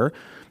spots here.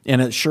 And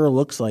it sure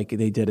looks like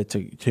they did it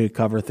to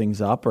cover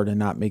things up or to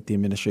not make the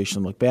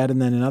administration look bad.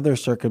 And then in other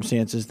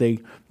circumstances, they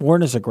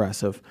weren't as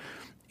aggressive.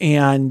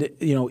 And,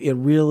 it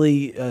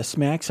really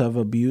smacks of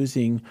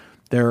abusing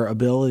their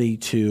ability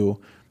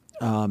to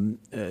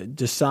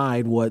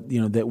decide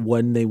that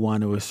when they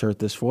want to assert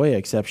this FOIA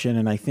exception.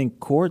 And I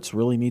think courts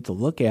really need to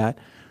look at,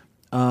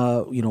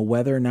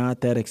 whether or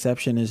not that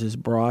exception is as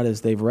broad as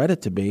they've read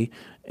it to be.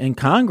 And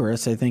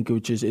Congress, I think,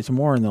 it's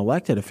more in the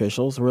elected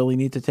officials, really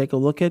need to take a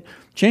look at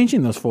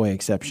changing those FOIA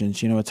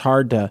exceptions. It's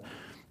hard to,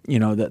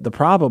 the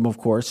problem, of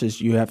course,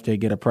 is you have to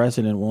get a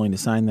president willing to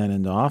sign that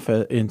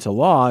into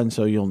law, and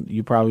so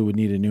you probably would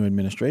need a new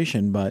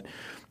administration. But,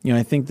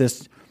 I think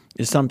this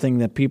is something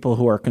that people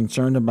who are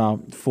concerned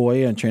about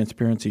FOIA and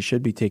transparency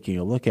should be taking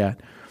a look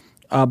at.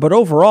 But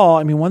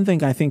overall, one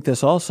thing I think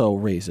this also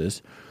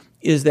raises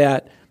is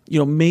that,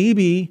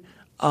 maybe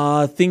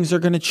things are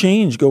going to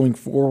change going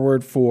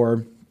forward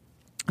for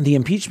the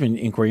impeachment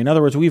inquiry. In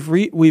other words,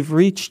 we've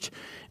reached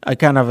a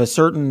kind of a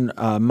certain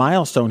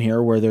milestone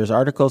here where there's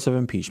articles of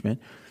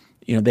impeachment.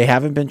 They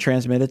haven't been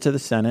transmitted to the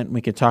Senate.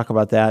 We could talk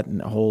about that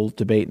in a whole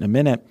debate in a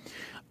minute.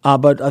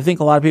 But I think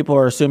a lot of people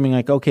are assuming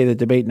okay, the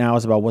debate now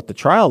is about what the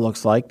trial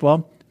looks like.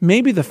 Well,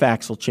 maybe the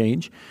facts will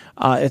change.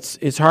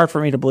 It's hard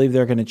for me to believe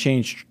they're going to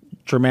change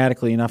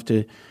dramatically enough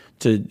to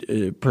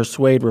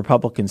persuade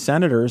Republican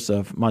senators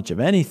of much of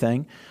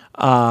anything.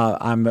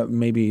 I'm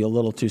maybe a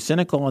little too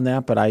cynical on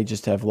that, but I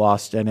just have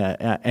lost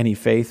any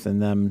faith in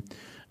them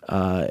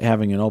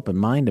having an open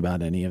mind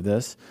about any of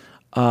this.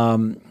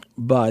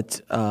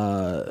 But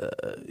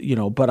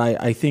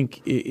I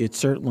think it's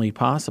certainly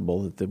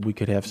possible that we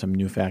could have some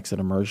new facts that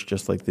emerge,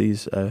 just like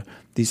these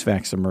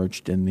facts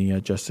emerged in the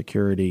Just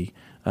Security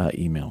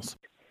emails.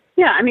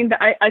 Yeah, I mean,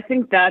 I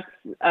think that's,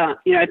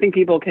 I think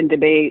people can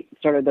debate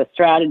sort of the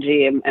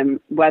strategy and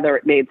whether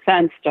it made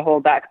sense to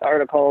hold back the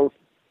articles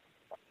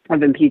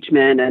of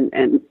impeachment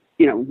and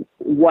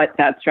what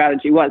that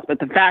strategy was. But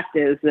the fact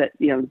is that,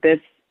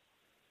 this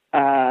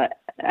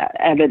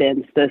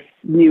evidence, this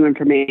new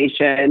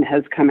information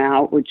has come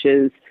out, which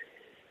is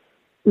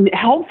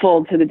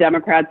helpful to the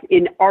Democrats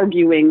in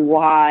arguing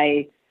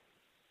why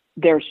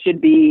there should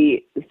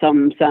be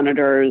some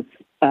senators,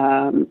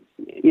 at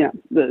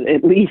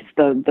least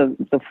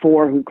the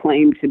four who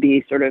claim to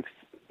be sort of,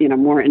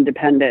 more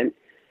independent,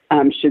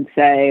 should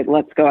say,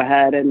 let's go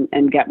ahead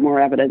and get more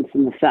evidence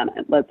in the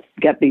Senate. Let's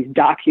get these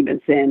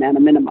documents in at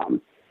a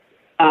minimum.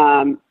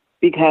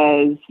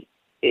 Because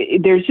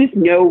there's just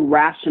no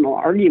rational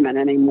argument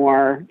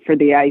anymore for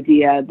the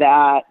idea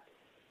that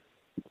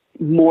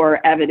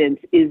more evidence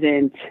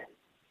isn't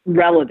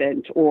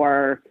relevant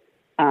or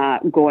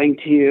going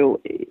to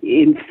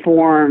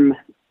inform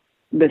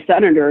the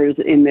senators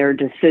in their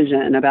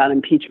decision about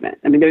impeachment.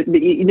 I mean,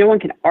 no one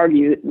can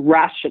argue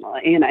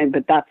rationally,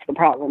 but that's the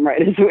problem,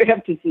 right? Is we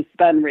have to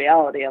suspend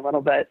reality a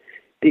little bit,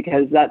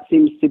 because that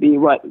seems to be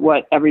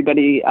what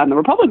everybody on the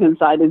Republican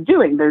side is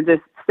doing. They're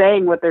just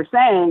saying what they're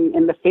saying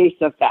in the face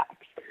of facts.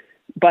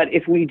 But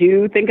if we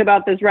do think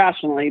about this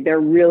rationally, there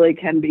really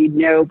can be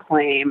no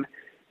claim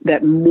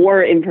that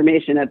more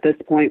information at this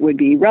point would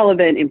be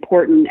relevant,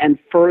 important, and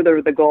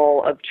further the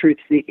goal of truth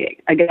seeking.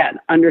 Again,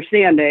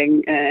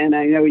 understanding, and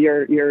I know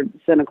you're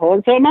cynical,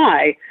 and so am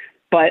I,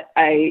 but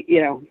I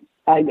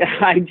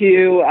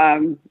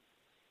do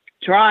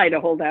try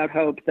to hold out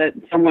hope that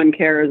someone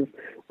cares,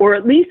 or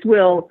at least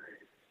will,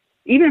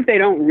 even if they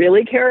don't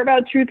really care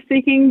about truth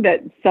seeking, that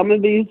some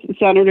of these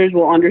senators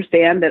will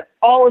understand that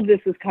all of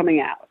this is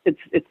coming out.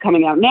 It's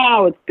coming out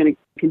now. It's going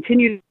to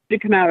continue to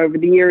come out over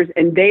the years,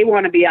 and they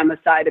want to be on the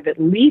side of at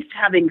least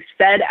having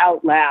said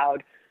out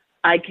loud,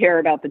 I care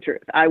about the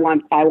truth. I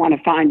want to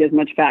find as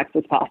much facts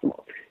as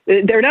possible.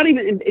 They're not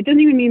even, it doesn't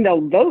even mean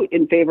they'll vote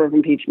in favor of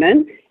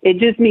impeachment. It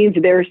just means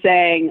they're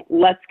saying,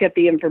 let's get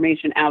the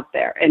information out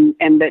there. And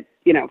that,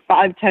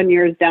 5-10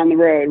 years down the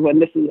road, when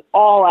this is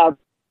all out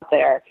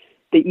there,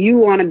 that you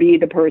want to be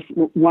the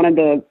person, one of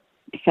the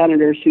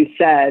senators who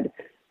said,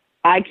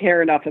 I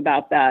care enough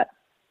about that,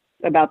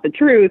 about the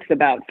truth,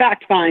 about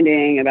fact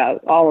finding,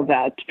 about all of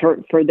that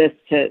for this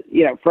to,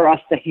 for us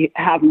to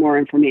have more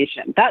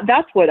information.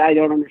 That's what I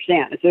don't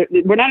understand.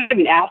 We're not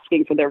even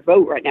asking for their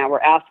vote right now. We're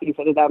asking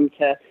for them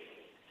to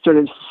sort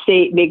of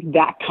make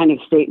that kind of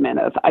statement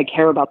of, I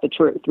care about the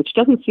truth, which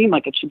doesn't seem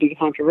like it should be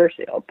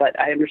controversial, but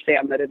I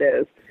understand that it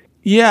is.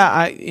 Yeah,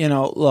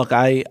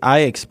 I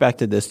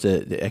expected this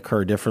to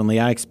occur differently.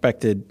 I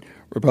expected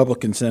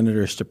Republican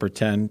senators to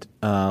pretend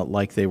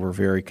like they were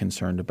very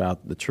concerned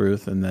about the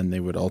truth, and then they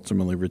would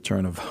ultimately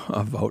return a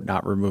vote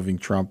not removing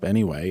Trump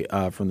anyway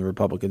from the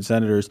Republican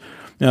senators.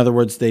 In other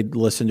words, they'd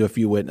listen to a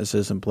few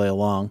witnesses and play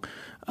along.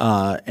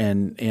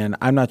 And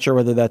I'm not sure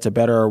whether that's a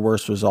better or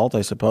worse result.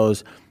 I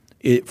suppose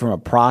from a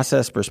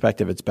process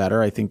perspective, it's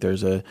better. I think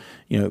there's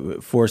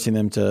forcing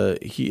them to,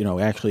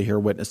 actually hear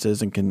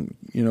witnesses and can,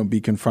 be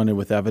confronted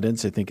with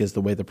evidence, I think is the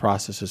way the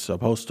process is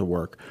supposed to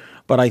work.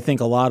 But I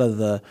think a lot of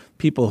the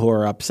people who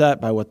are upset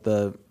by what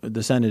the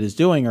Senate is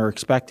doing are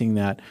expecting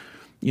that,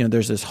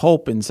 there's this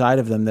hope inside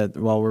of them that,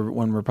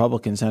 when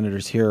Republican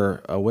senators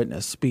hear a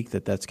witness speak,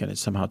 that's going to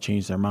somehow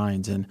change their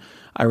minds. And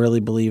I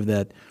really believe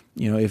that,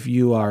 if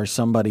you are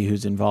somebody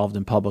who's involved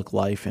in public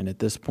life and at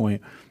this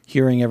point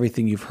hearing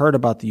everything you've heard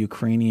about the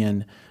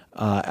Ukrainian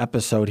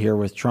episode here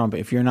with Trump,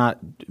 if you're not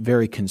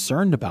very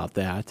concerned about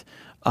that,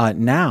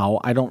 now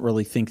I don't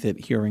really think that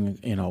hearing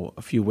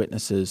a few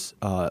witnesses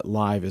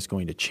live is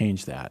going to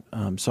change that.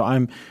 So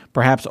I'm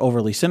perhaps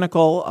overly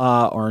cynical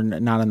or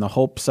not on the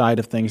hope side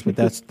of things, but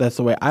that's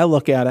the way I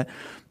look at it.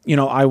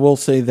 I will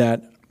say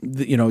that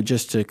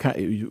just to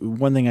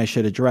one thing I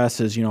should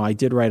address is I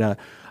did write a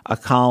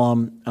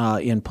column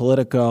in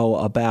Politico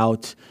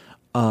about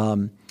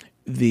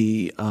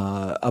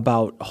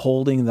about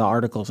holding the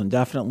articles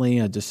indefinitely,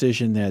 a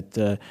decision that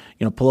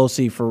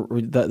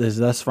Pelosi has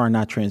thus far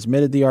not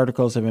transmitted the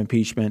articles of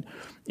impeachment,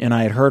 and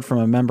I had heard from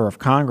a member of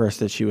Congress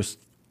that she was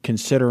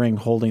considering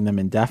holding them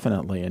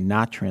indefinitely and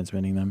not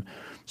transmitting them.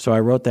 So I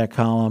wrote that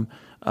column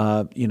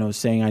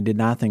saying I did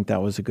not think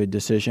that was a good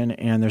decision.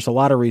 And there's a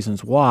lot of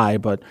reasons why,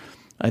 but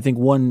I think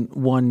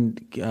one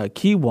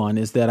key one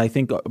is that I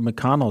think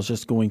McConnell is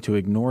just going to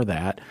ignore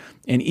that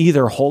and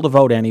either hold a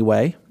vote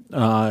anyway,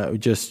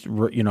 hold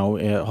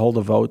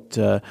a vote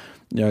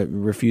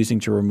refusing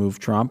to remove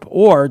Trump,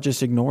 or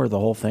just ignore the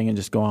whole thing and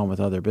just go on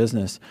with other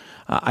business.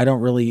 I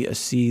don't really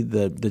see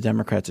the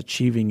Democrats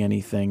achieving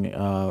anything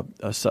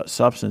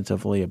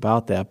substantively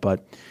about that,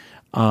 but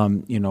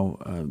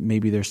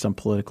maybe there's some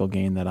political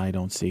gain that I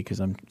don't see because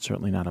I'm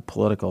certainly not a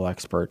political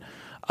expert.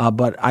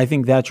 But I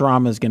think that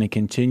drama is going to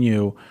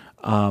continue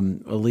at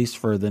least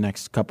for the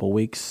next couple of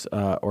weeks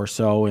or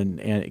so, and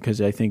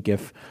because I think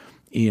if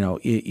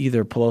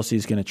either Pelosi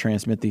is going to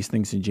transmit these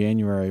things in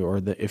January,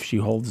 or if she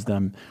holds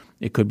them,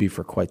 it could be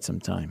for quite some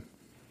time.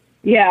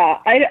 Yeah,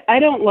 I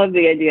don't love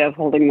the idea of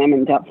holding them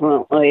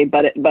indefinitely,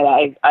 but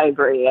I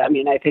agree. I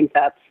mean, I think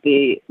that's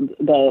the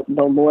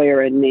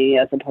lawyer in me,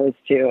 as opposed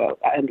to,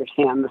 I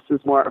understand this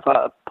is more of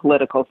a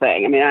political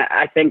thing. I mean,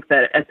 I think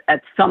that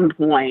at some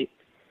point,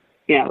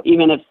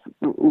 even if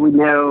we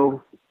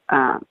know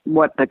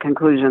what the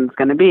conclusion is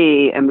going to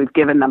be, and we've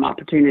given them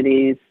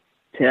opportunities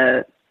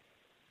to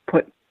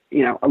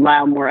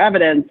allow more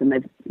evidence, and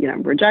they've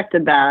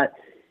rejected that,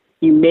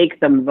 you make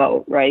them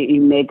vote, right?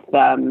 You make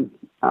them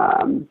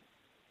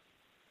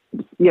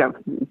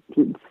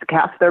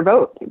cast their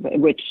vote,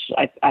 which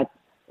I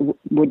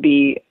would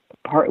be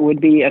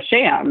a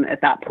sham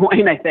at that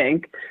point, I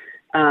think,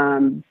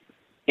 and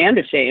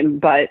a shame.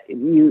 But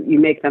you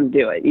make them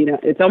do it.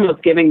 It's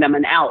almost giving them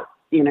an out,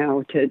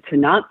 to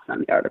not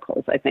send the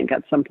articles, I think,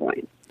 at some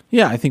point.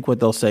 Yeah, I think what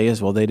they'll say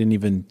is, well, they didn't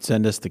even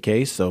send us the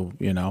case, so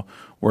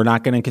we're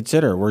not going to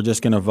consider. We're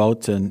just going to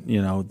vote, and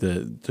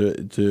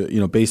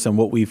based on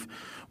what we've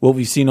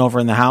seen over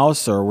in the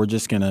House, or we're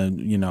just going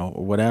to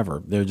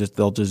whatever.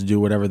 They'll just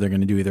do whatever they're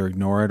going to do, either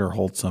ignore it or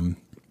hold some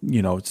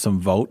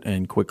vote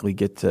and quickly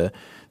get to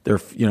their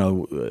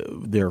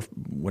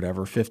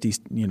whatever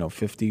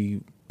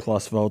 50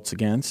 plus votes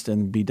against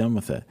and be done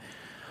with it.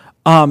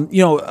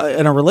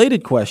 And a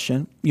related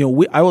question,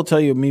 I will tell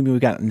you, maybe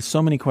we've gotten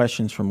so many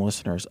questions from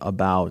listeners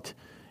about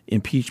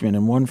impeachment,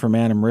 and one from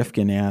Adam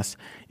Rifkin asks,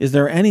 is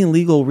there any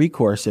legal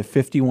recourse if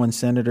 51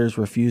 senators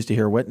refuse to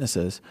hear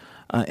witnesses?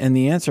 And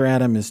the answer,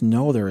 Adam, is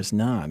no, there is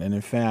not. And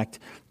in fact,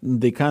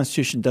 the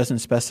Constitution doesn't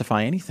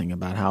specify anything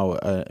about how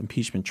an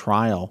impeachment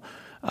trial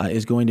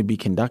is going to be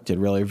conducted,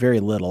 really. Very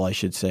little, I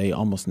should say,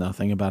 almost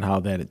nothing about how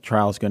that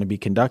trial is going to be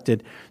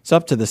conducted. It's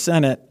up to the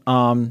Senate,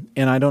 and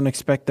I don't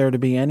expect there to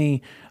be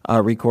any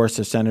recourse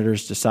if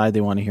senators decide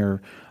they want to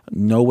hear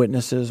no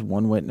witnesses,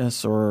 one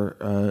witness,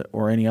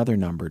 or any other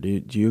number.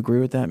 Do you agree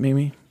with that,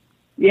 Mimi?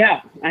 Yeah,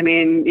 I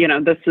mean,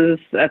 this is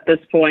at this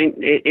point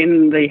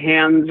in the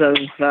hands of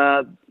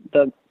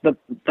the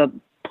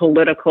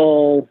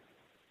political,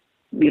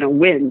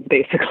 winds,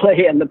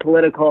 basically, and the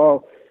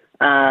political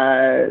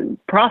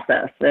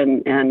process,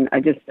 and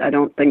I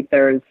don't think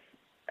there's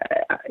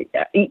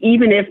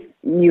even if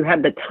you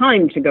had the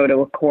time to go to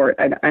a court,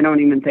 I don't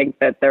even think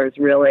that there's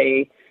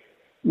really.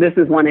 This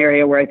is one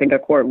area where I think a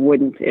court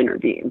wouldn't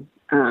intervene.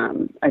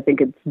 I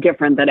think it's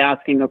different than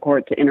asking a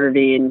court to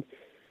intervene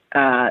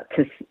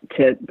to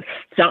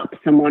stop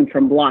someone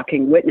from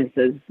blocking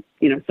witnesses.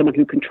 Someone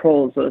who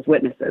controls those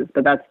witnesses,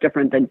 but that's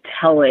different than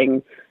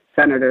telling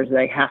senators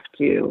they have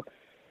to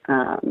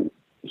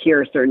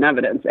hear certain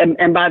evidence.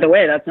 And by the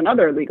way, that's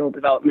another legal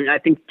development. I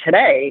think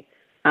today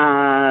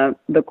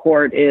the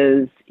court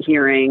is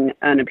hearing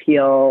an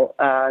appeal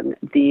on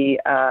the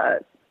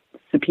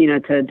subpoena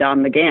to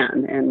Don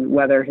McGahn and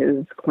whether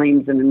his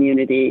claims of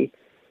immunity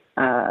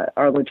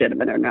are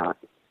legitimate or not.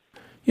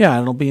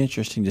 Yeah, it'll be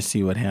interesting to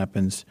see what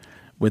happens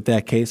with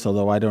that case,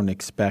 although I don't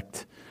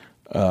expect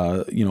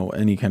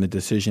any kind of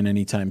decision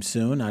anytime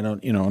soon. I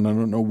don't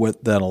know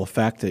what that'll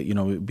affect. It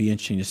would be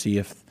interesting to see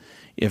if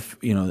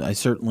I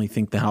certainly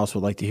think the House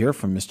would like to hear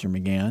from Mr.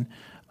 McGahn.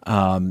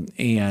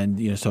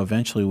 And so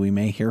eventually we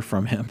may hear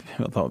from him,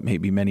 although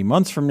maybe many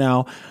months from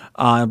now.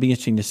 It'll be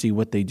interesting to see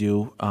what they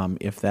do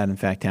if that in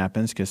fact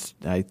happens, because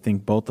I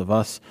think both of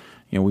us,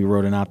 we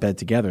wrote an op-ed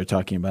together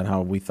talking about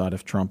how we thought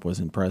if Trump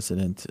wasn't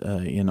president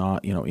in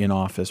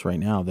office right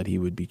now, that he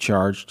would be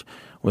charged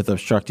with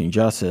obstructing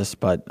justice.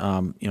 But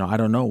I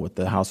don't know what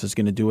the House is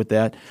going to do with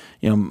that.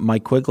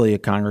 Mike Quigley, a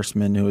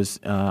congressman who was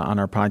on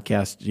our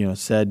podcast,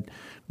 said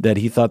that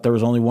he thought there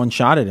was only one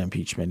shot at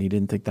impeachment. He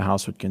didn't think the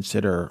House would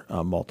consider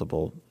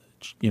multiple,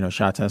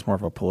 shots. That's more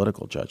of a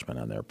political judgment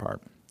on their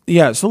part.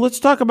 Yeah, so let's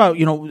talk about,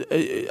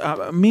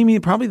 Mimi,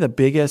 probably the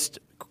biggest,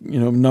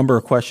 number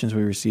of questions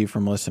we receive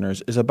from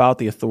listeners is about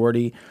the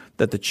authority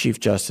that the Chief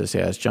Justice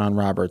has, John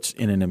Roberts,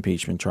 in an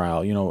impeachment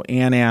trial.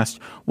 Ann asked,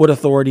 what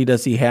authority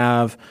does he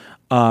have,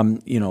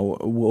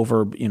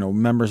 over,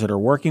 members that are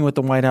working with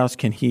the White House?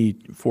 Can he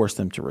force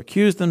them to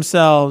recuse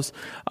themselves?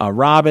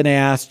 Robin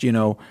asked,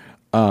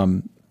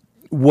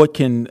 what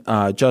can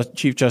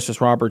Chief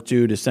Justice Roberts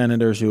do to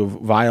senators who are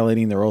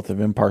violating their oath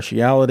of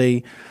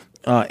impartiality?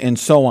 and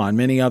so on.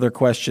 Many other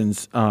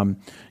questions.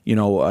 Another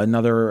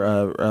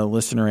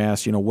listener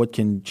asked, what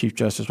can Chief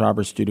Justice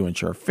Roberts do to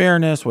ensure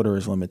fairness? What are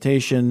his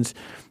limitations?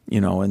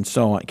 And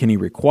so on. Can he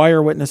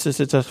require witnesses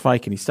to testify?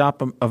 Can he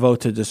stop a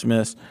vote to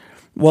dismiss?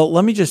 Well,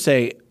 let me just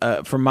say,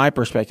 from my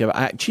perspective,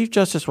 Chief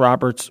Justice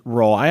Roberts'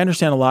 role, I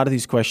understand a lot of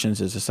these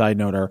questions, as a side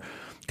note, are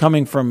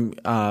coming from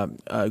things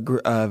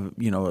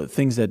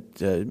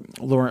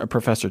that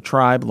Professor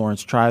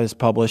Lawrence Tribe has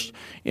published.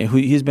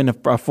 He's been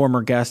a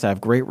former guest. I have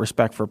great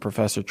respect for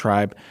Professor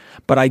Tribe,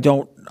 but I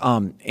don't.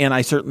 And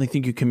I certainly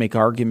think you can make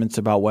arguments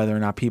about whether or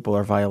not people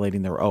are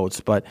violating their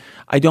oaths, but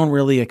I don't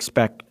really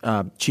expect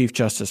Chief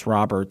Justice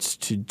Roberts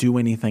to do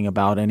anything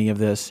about any of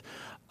this.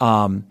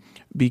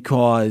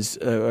 Because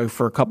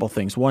for a couple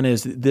things. One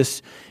is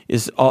this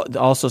is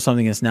also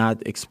something that's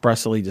not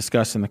expressly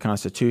discussed in the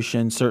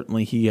Constitution.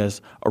 Certainly he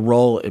has a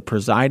role at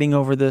presiding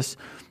over this,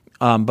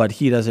 but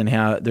he doesn't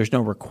have – there's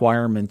no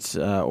requirements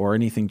or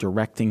anything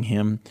directing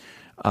him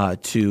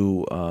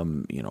to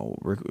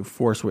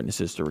force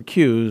witnesses to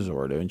recuse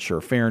or to ensure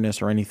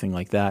fairness or anything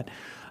like that.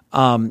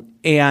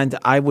 And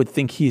I would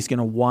think he's going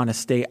to want to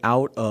stay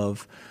out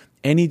of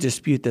any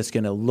dispute that's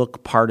going to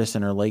look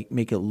partisan or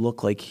make it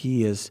look like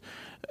he is –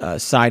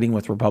 siding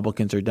with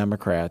Republicans or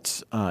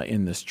Democrats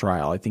in this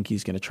trial. I think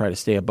he's going to try to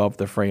stay above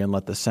the fray and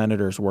let the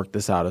senators work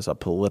this out as a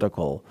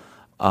political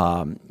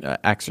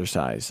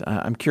exercise.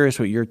 I'm curious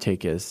what your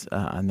take is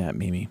on that,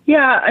 Mimi.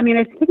 Yeah, I mean,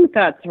 I think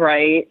that's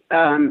right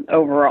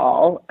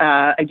overall.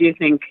 I do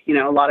think,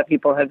 a lot of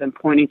people have been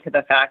pointing to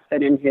the fact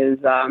that in his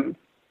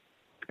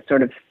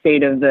sort of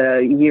State of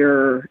the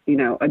Year,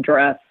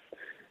 address,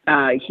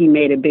 he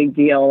made a big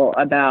deal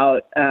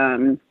about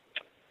a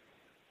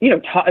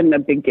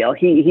big deal.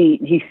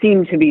 He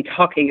seemed to be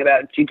talking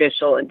about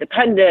judicial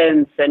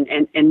independence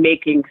and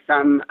making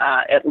some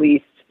at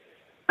least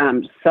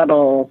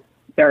subtle,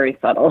 very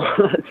subtle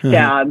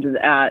stabs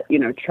at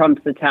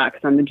Trump's attacks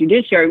on the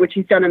judiciary, which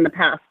he's done in the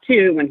past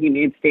too. When he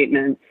made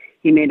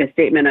a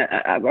statement,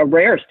 a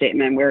rare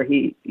statement, where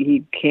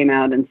he came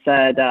out and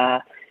said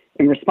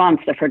in response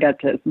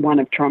to one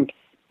of Trump's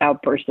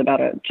outbursts about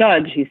a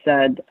judge, he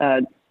said,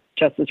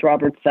 Justice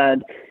Roberts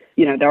said,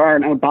 there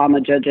aren't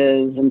Obama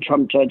judges and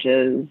Trump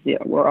judges.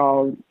 We're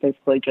all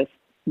basically just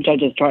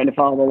judges trying to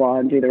follow the law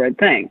and do the right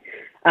thing.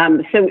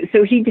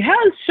 So he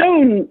has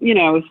shown,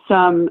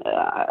 some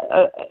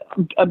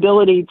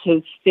ability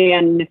to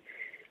stand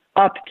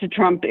up to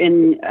Trump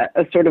in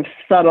a sort of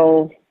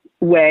subtle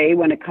way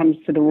when it comes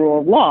to the rule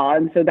of law,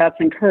 and so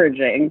that's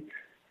encouraging.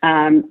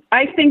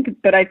 I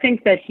think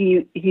that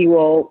he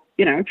will,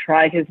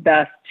 try his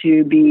best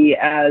to be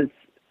as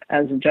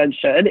a judge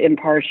should,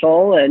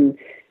 impartial and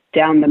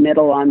down the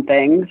middle on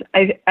things.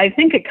 I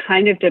think it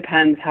kind of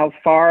depends how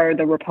far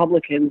the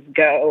Republicans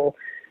go,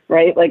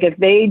 right? Like if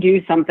they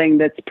do something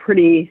that's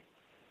pretty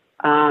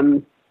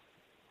wacky,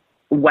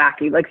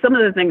 like some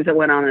of the things that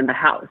went on in the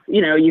House,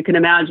 you can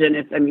imagine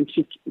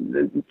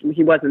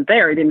he wasn't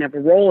there, he didn't have a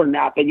role in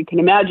that, but you can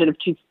imagine if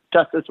Chief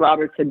Justice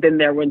Roberts had been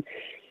there when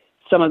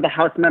some of the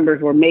House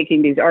members were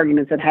making these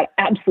arguments that had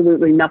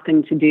absolutely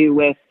nothing to do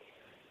with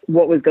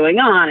what was going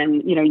on,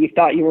 and you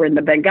thought you were in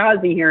the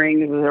Benghazi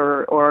hearings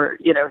or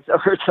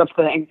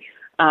something.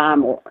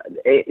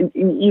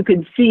 You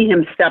could see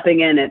him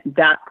stepping in at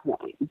that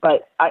point,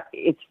 but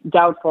it's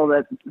doubtful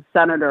that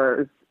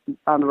senators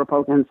on the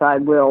Republican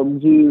side will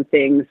do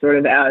things sort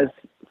of as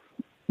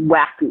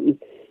wacky.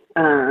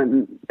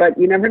 But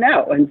you never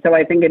know, and so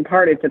I think in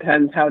part it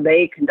depends how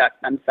they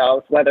conduct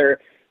themselves, whether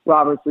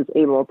Roberts is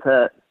able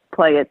to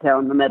play it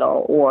down the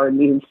middle or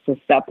needs to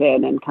step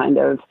in and kind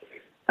of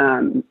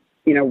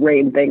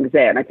rein things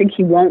in. I think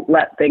he won't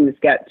let things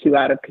get too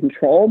out of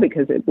control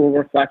because it will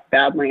reflect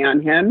badly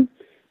on him.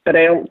 But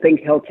I don't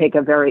think he'll take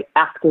a very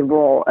active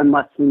role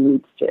unless he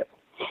needs to.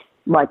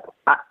 Like,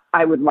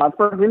 I would love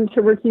for him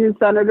to recuse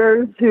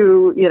senators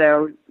who,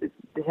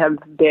 have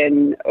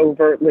been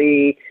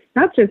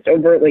not just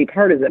overtly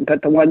partisan,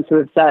 but the ones who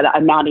have said,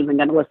 I'm not even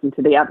going to listen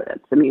to the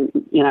evidence. I mean,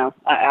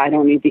 I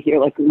don't need to hear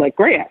like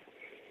Grant.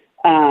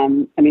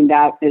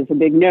 That is a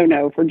big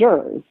no-no for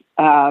jurors.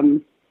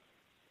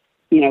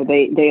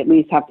 They at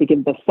least have to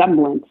give the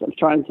semblance of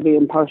trying to be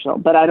impartial,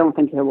 but I don't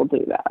think he will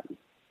do that.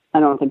 I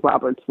don't think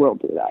Roberts will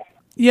do that.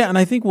 Yeah, and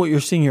I think what you're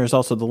seeing here is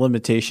also the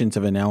limitations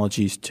of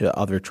analogies to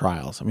other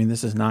trials. I mean,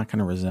 this is not going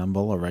to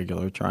resemble a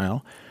regular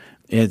trial.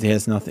 It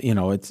has nothing,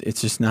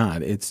 it's just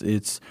not.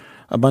 It's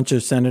a bunch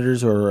of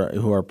senators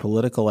who are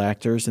political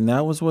actors, and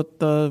that was what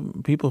the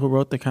people who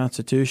wrote the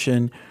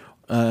Constitution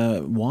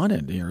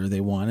wanted.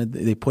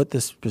 They put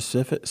this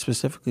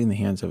specifically in the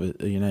hands of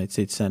a United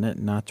States Senate,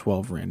 not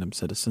 12 random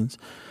citizens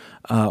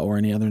or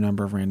any other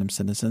number of random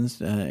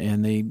citizens,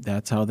 and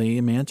that's how they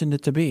imagined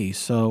it to be.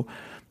 So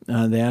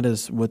that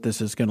is what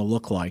this is going to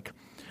look like.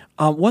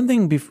 One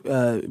thing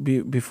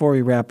before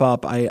we wrap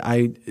up,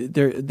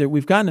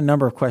 we've gotten a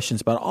number of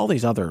questions about all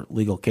these other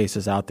legal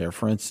cases out there.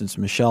 For instance,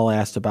 Michelle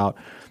asked about,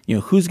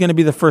 who's going to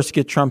be the first to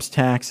get Trump's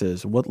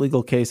taxes? What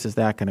legal case is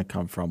that going to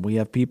come from? We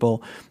have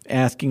people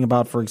asking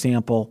about, for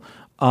example,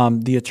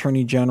 the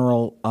Attorney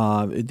General,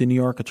 the New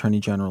York Attorney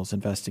General's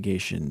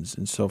investigations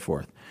and so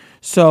forth.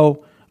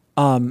 So,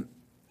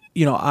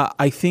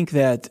 I think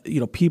that,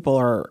 people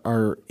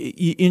are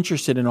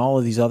interested in all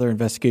of these other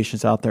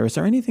investigations out there. Is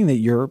there anything that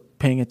you're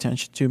paying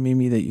attention to,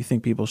 Mimi, that you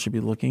think people should be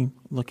looking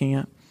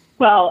at?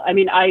 Well, I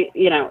mean,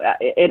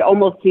 it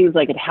almost seems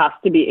like it has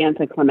to be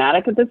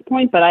anticlimactic at this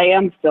point, but I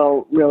am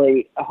still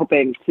really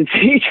hoping to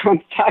see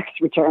Trump's tax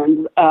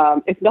returns.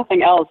 If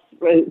nothing else,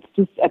 it's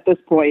just at this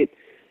point,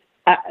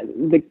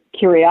 the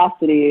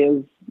curiosity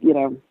is,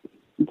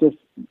 just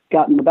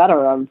gotten the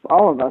better of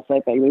all of us,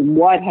 I think. I mean,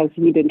 what has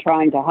he been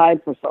trying to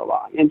hide for so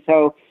long? And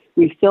so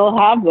we still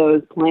have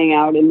those playing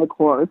out in the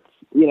courts,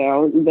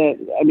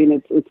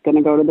 it's going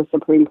to go to the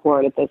Supreme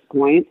Court at this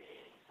point.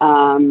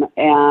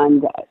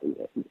 And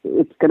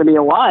it's going to be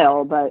a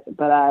while, but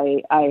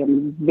I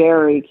am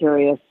very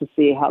curious to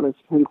see how the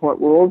Supreme Court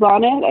rules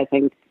on it. I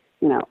think,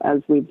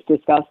 as we've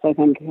discussed, I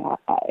think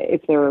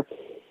if they're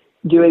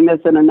doing this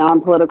in a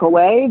non-political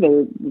way,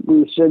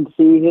 we should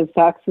see his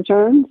tax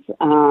returns,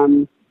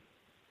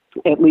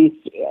 at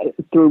least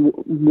through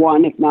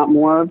one, if not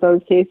more, of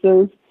those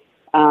cases.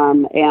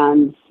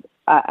 And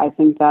I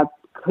think that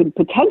could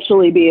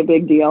potentially be a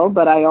big deal,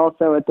 but I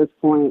also at this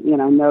point,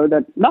 know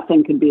that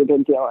nothing could be a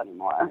big deal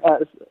anymore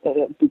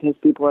because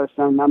people are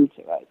so numb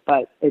to it.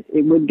 But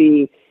it would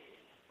be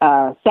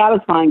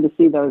satisfying to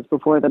see those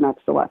before the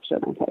next election,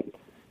 I think.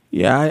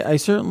 Yeah, I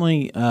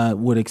certainly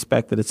would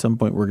expect that at some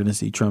point we're going to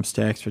see Trump's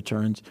tax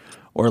returns,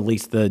 or at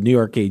least the New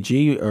York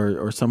AG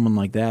or someone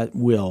like that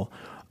will.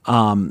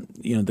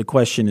 The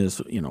question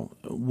is,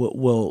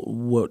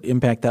 what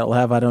impact that will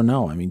have? I don't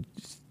know. I mean,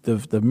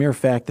 the mere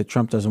fact that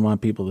Trump doesn't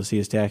want people to see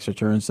his tax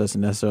returns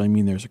doesn't necessarily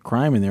mean there's a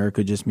crime in there. It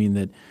could just mean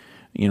that,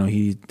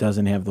 he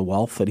doesn't have the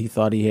wealth that he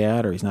thought he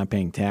had, or he's not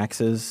paying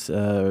taxes,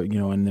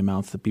 in the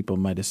amounts that people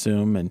might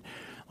assume. And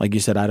like you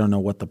said, I don't know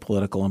what the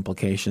political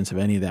implications of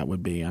any of that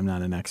would be. I'm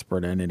not an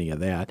expert on any of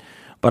that.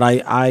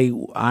 But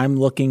I'm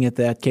looking at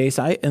that case.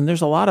 And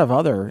there's a lot of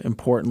other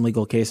important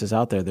legal cases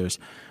out there. There's,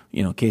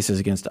 cases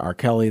against R.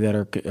 Kelly that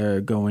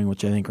are going,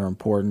 which I think are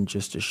important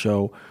just to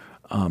show,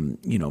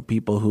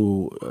 people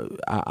who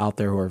out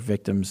there who are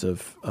victims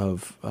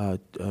of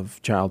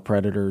child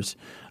predators,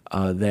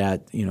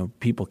 that,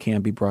 people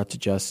can be brought to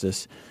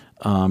justice.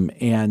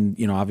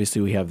 And,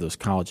 obviously we have those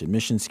college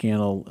admission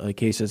scandal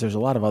cases. There's a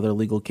lot of other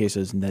legal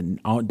cases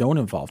that don't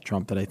involve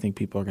Trump that I think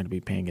people are going to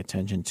be paying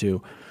attention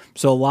to.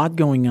 So a lot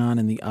going on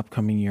in the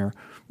upcoming year.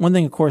 One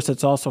thing, of course,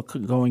 that's also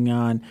going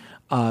on,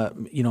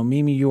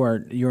 Mimi,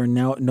 you're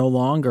now no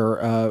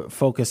longer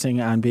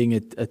focusing on being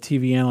a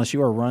TV analyst.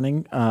 You are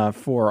running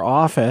for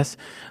office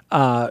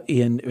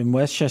in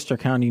Westchester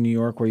County, New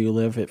York, where you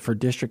live, for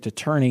district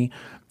attorney.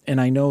 And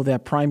I know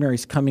that primary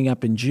is coming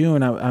up in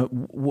June.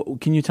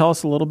 Can you tell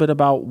us a little bit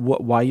about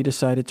why you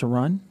decided to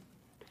run?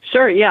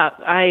 Sure. Yeah.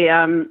 I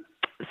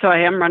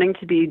am running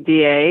to be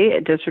DA,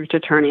 district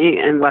attorney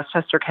in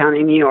Westchester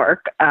County, New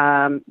York,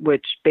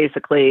 which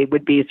basically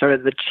would be sort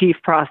of the chief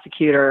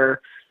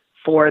prosecutor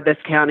for this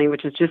county,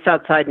 which is just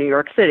outside New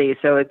York City.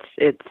 So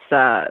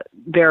it's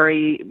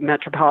very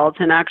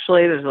metropolitan,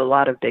 actually. There's a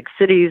lot of big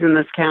cities in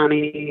this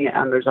county.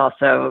 There's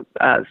also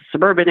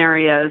suburban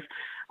areas.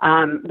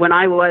 When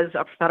I was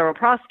a federal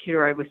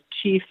prosecutor, I was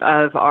chief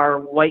of our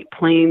White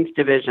Plains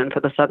division for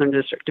the Southern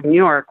District of New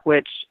York,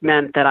 which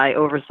meant that I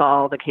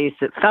oversaw the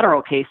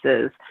federal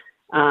cases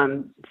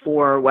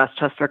for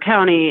Westchester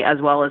County,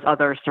 as well as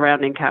other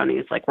surrounding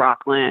counties like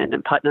Rockland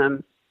and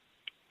Putnam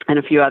and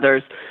a few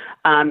others.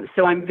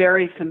 So I'm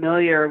very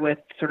familiar with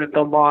sort of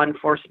the law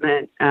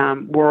enforcement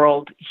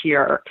world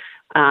here.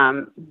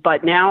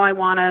 But now I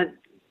want to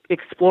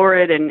explore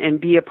it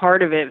and be a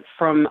part of it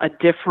from a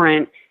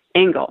different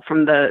angle,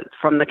 from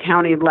the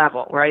county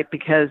level, right?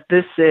 Because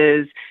this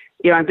is,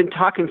 I've been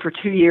talking for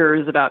 2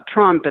 years about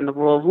Trump and the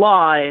rule of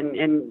law,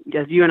 and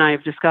as you and I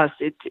have discussed,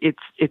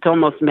 it's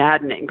almost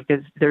maddening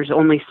because there's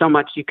only so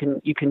much you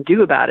can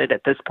do about it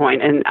at this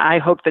point. And I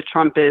hope that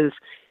Trump is,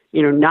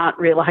 not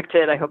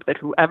reelected. I hope that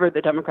whoever the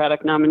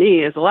Democratic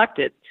nominee is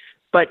elected.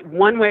 But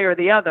one way or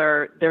the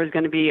other, there's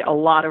going to be a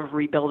lot of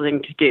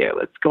rebuilding to do.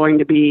 It's going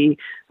to be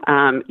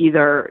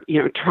either,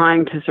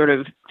 trying to sort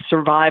of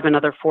survive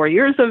another 4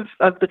 years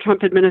of the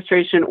Trump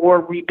administration,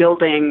 or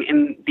rebuilding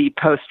in the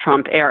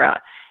post-Trump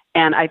era.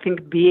 And I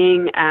think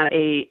being at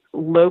a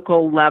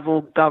local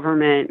level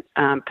government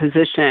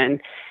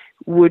position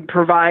would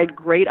provide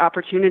great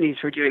opportunities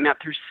for doing that.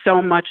 There's so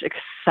much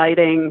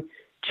exciting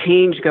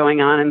change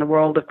going on in the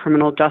world of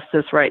criminal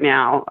justice right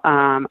now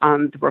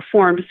on the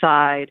reform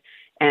side.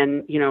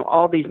 And,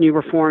 all these new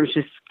reforms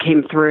just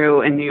came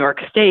through in New York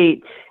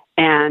State,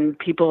 and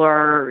people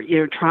are,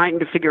 trying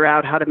to figure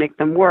out how to make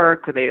them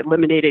work. They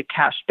eliminated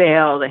cash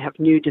bail. They have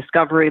new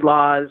discovery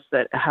laws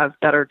that have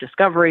better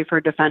discovery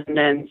for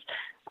defendants.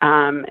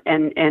 And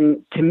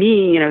to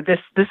me, this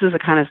is the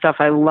kind of stuff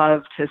I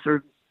love to sort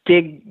of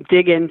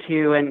dig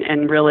into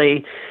and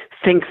really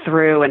think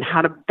through, and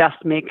how to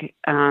best make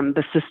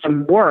the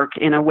system work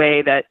in a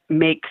way that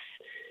makes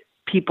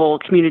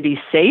communities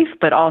safe,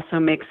 but also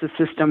makes the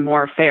system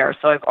more fair.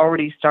 So I've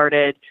already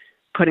started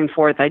putting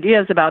forth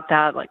ideas about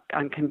that, like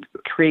on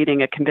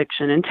creating a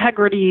conviction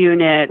integrity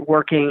unit,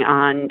 working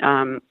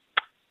on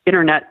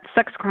internet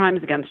sex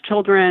crimes against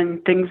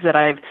children,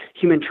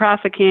 human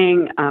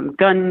trafficking,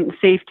 gun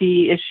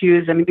safety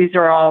issues. I mean, these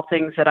are all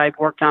things that I've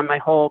worked on my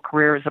whole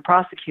career as a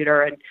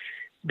prosecutor, and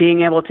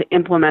being able to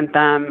implement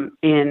them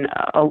in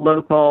a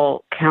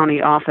local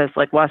county office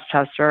like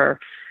Westchester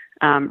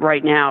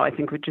right now, I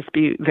think would just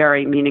be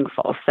very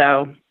meaningful.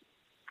 So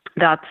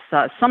that's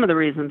some of the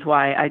reasons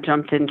why I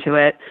jumped into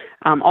it.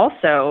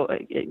 Also,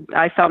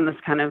 I found this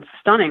kind of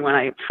stunning when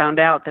I found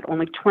out that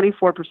only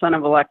 24%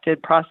 of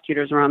elected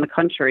prosecutors around the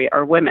country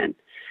are women.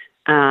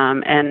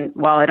 And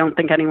while I don't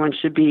think anyone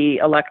should be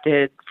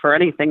elected for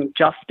anything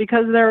just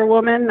because they're a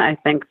woman, I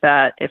think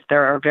that if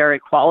there are very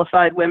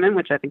qualified women,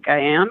 which I think I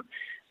am,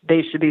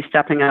 they should be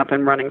stepping up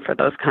and running for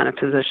those kind of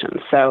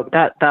positions. So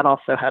that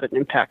also had an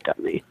impact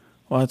on me.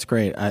 Well, that's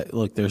great.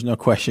 Look, there's no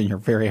question you're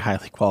very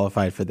highly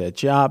qualified for that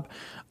job.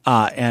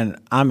 And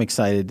I'm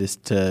excited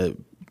to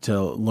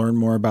learn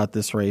more about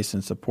this race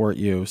and support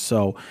you.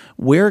 So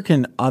where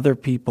can other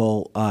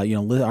people,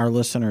 our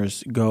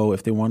listeners go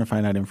if they want to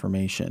find out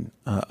information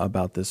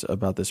about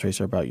this race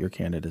or about your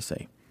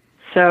candidacy?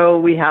 So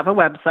we have a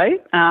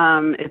website.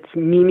 It's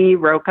Mimi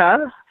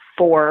Rocah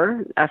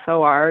for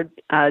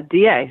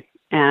FORDA.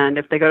 And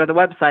if they go to the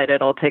website,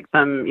 it'll take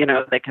them,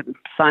 they can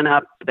sign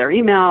up their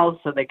emails,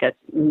 so they get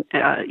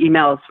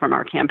emails from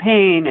our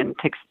campaign, and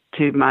takes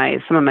to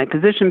some of my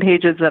position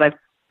pages that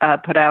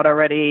I've put out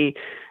already.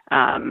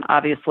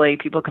 Obviously,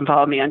 people can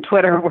follow me on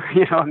Twitter,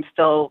 where I'm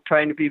still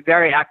trying to be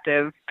very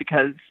active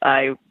because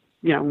I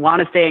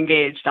want to stay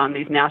engaged on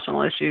these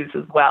national issues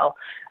as well.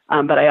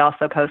 But I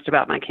also post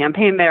about my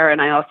campaign there, and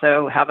I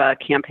also have a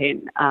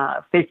campaign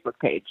Facebook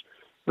page,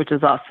 which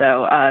is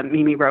also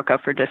Mimi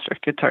Rocah for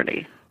District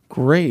Attorney.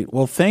 Great.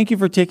 Well, thank you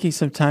for taking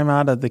some time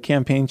out of the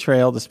campaign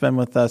trail to spend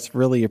with us.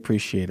 Really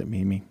appreciate it,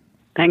 Mimi.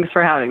 Thanks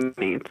for having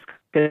me. It's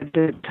good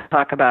to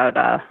talk about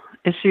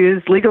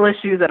legal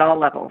issues at all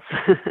levels.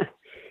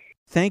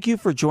 Thank you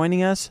for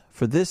joining us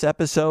for this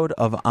episode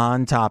of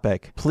On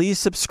Topic. Please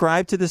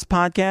subscribe to this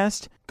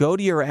podcast, go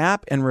to your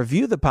app and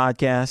review the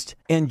podcast,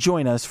 and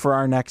join us for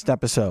our next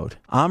episode.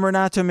 I'm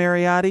Renato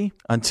Mariotti.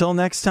 Until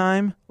next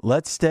time,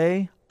 let's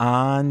stay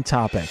on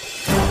topic.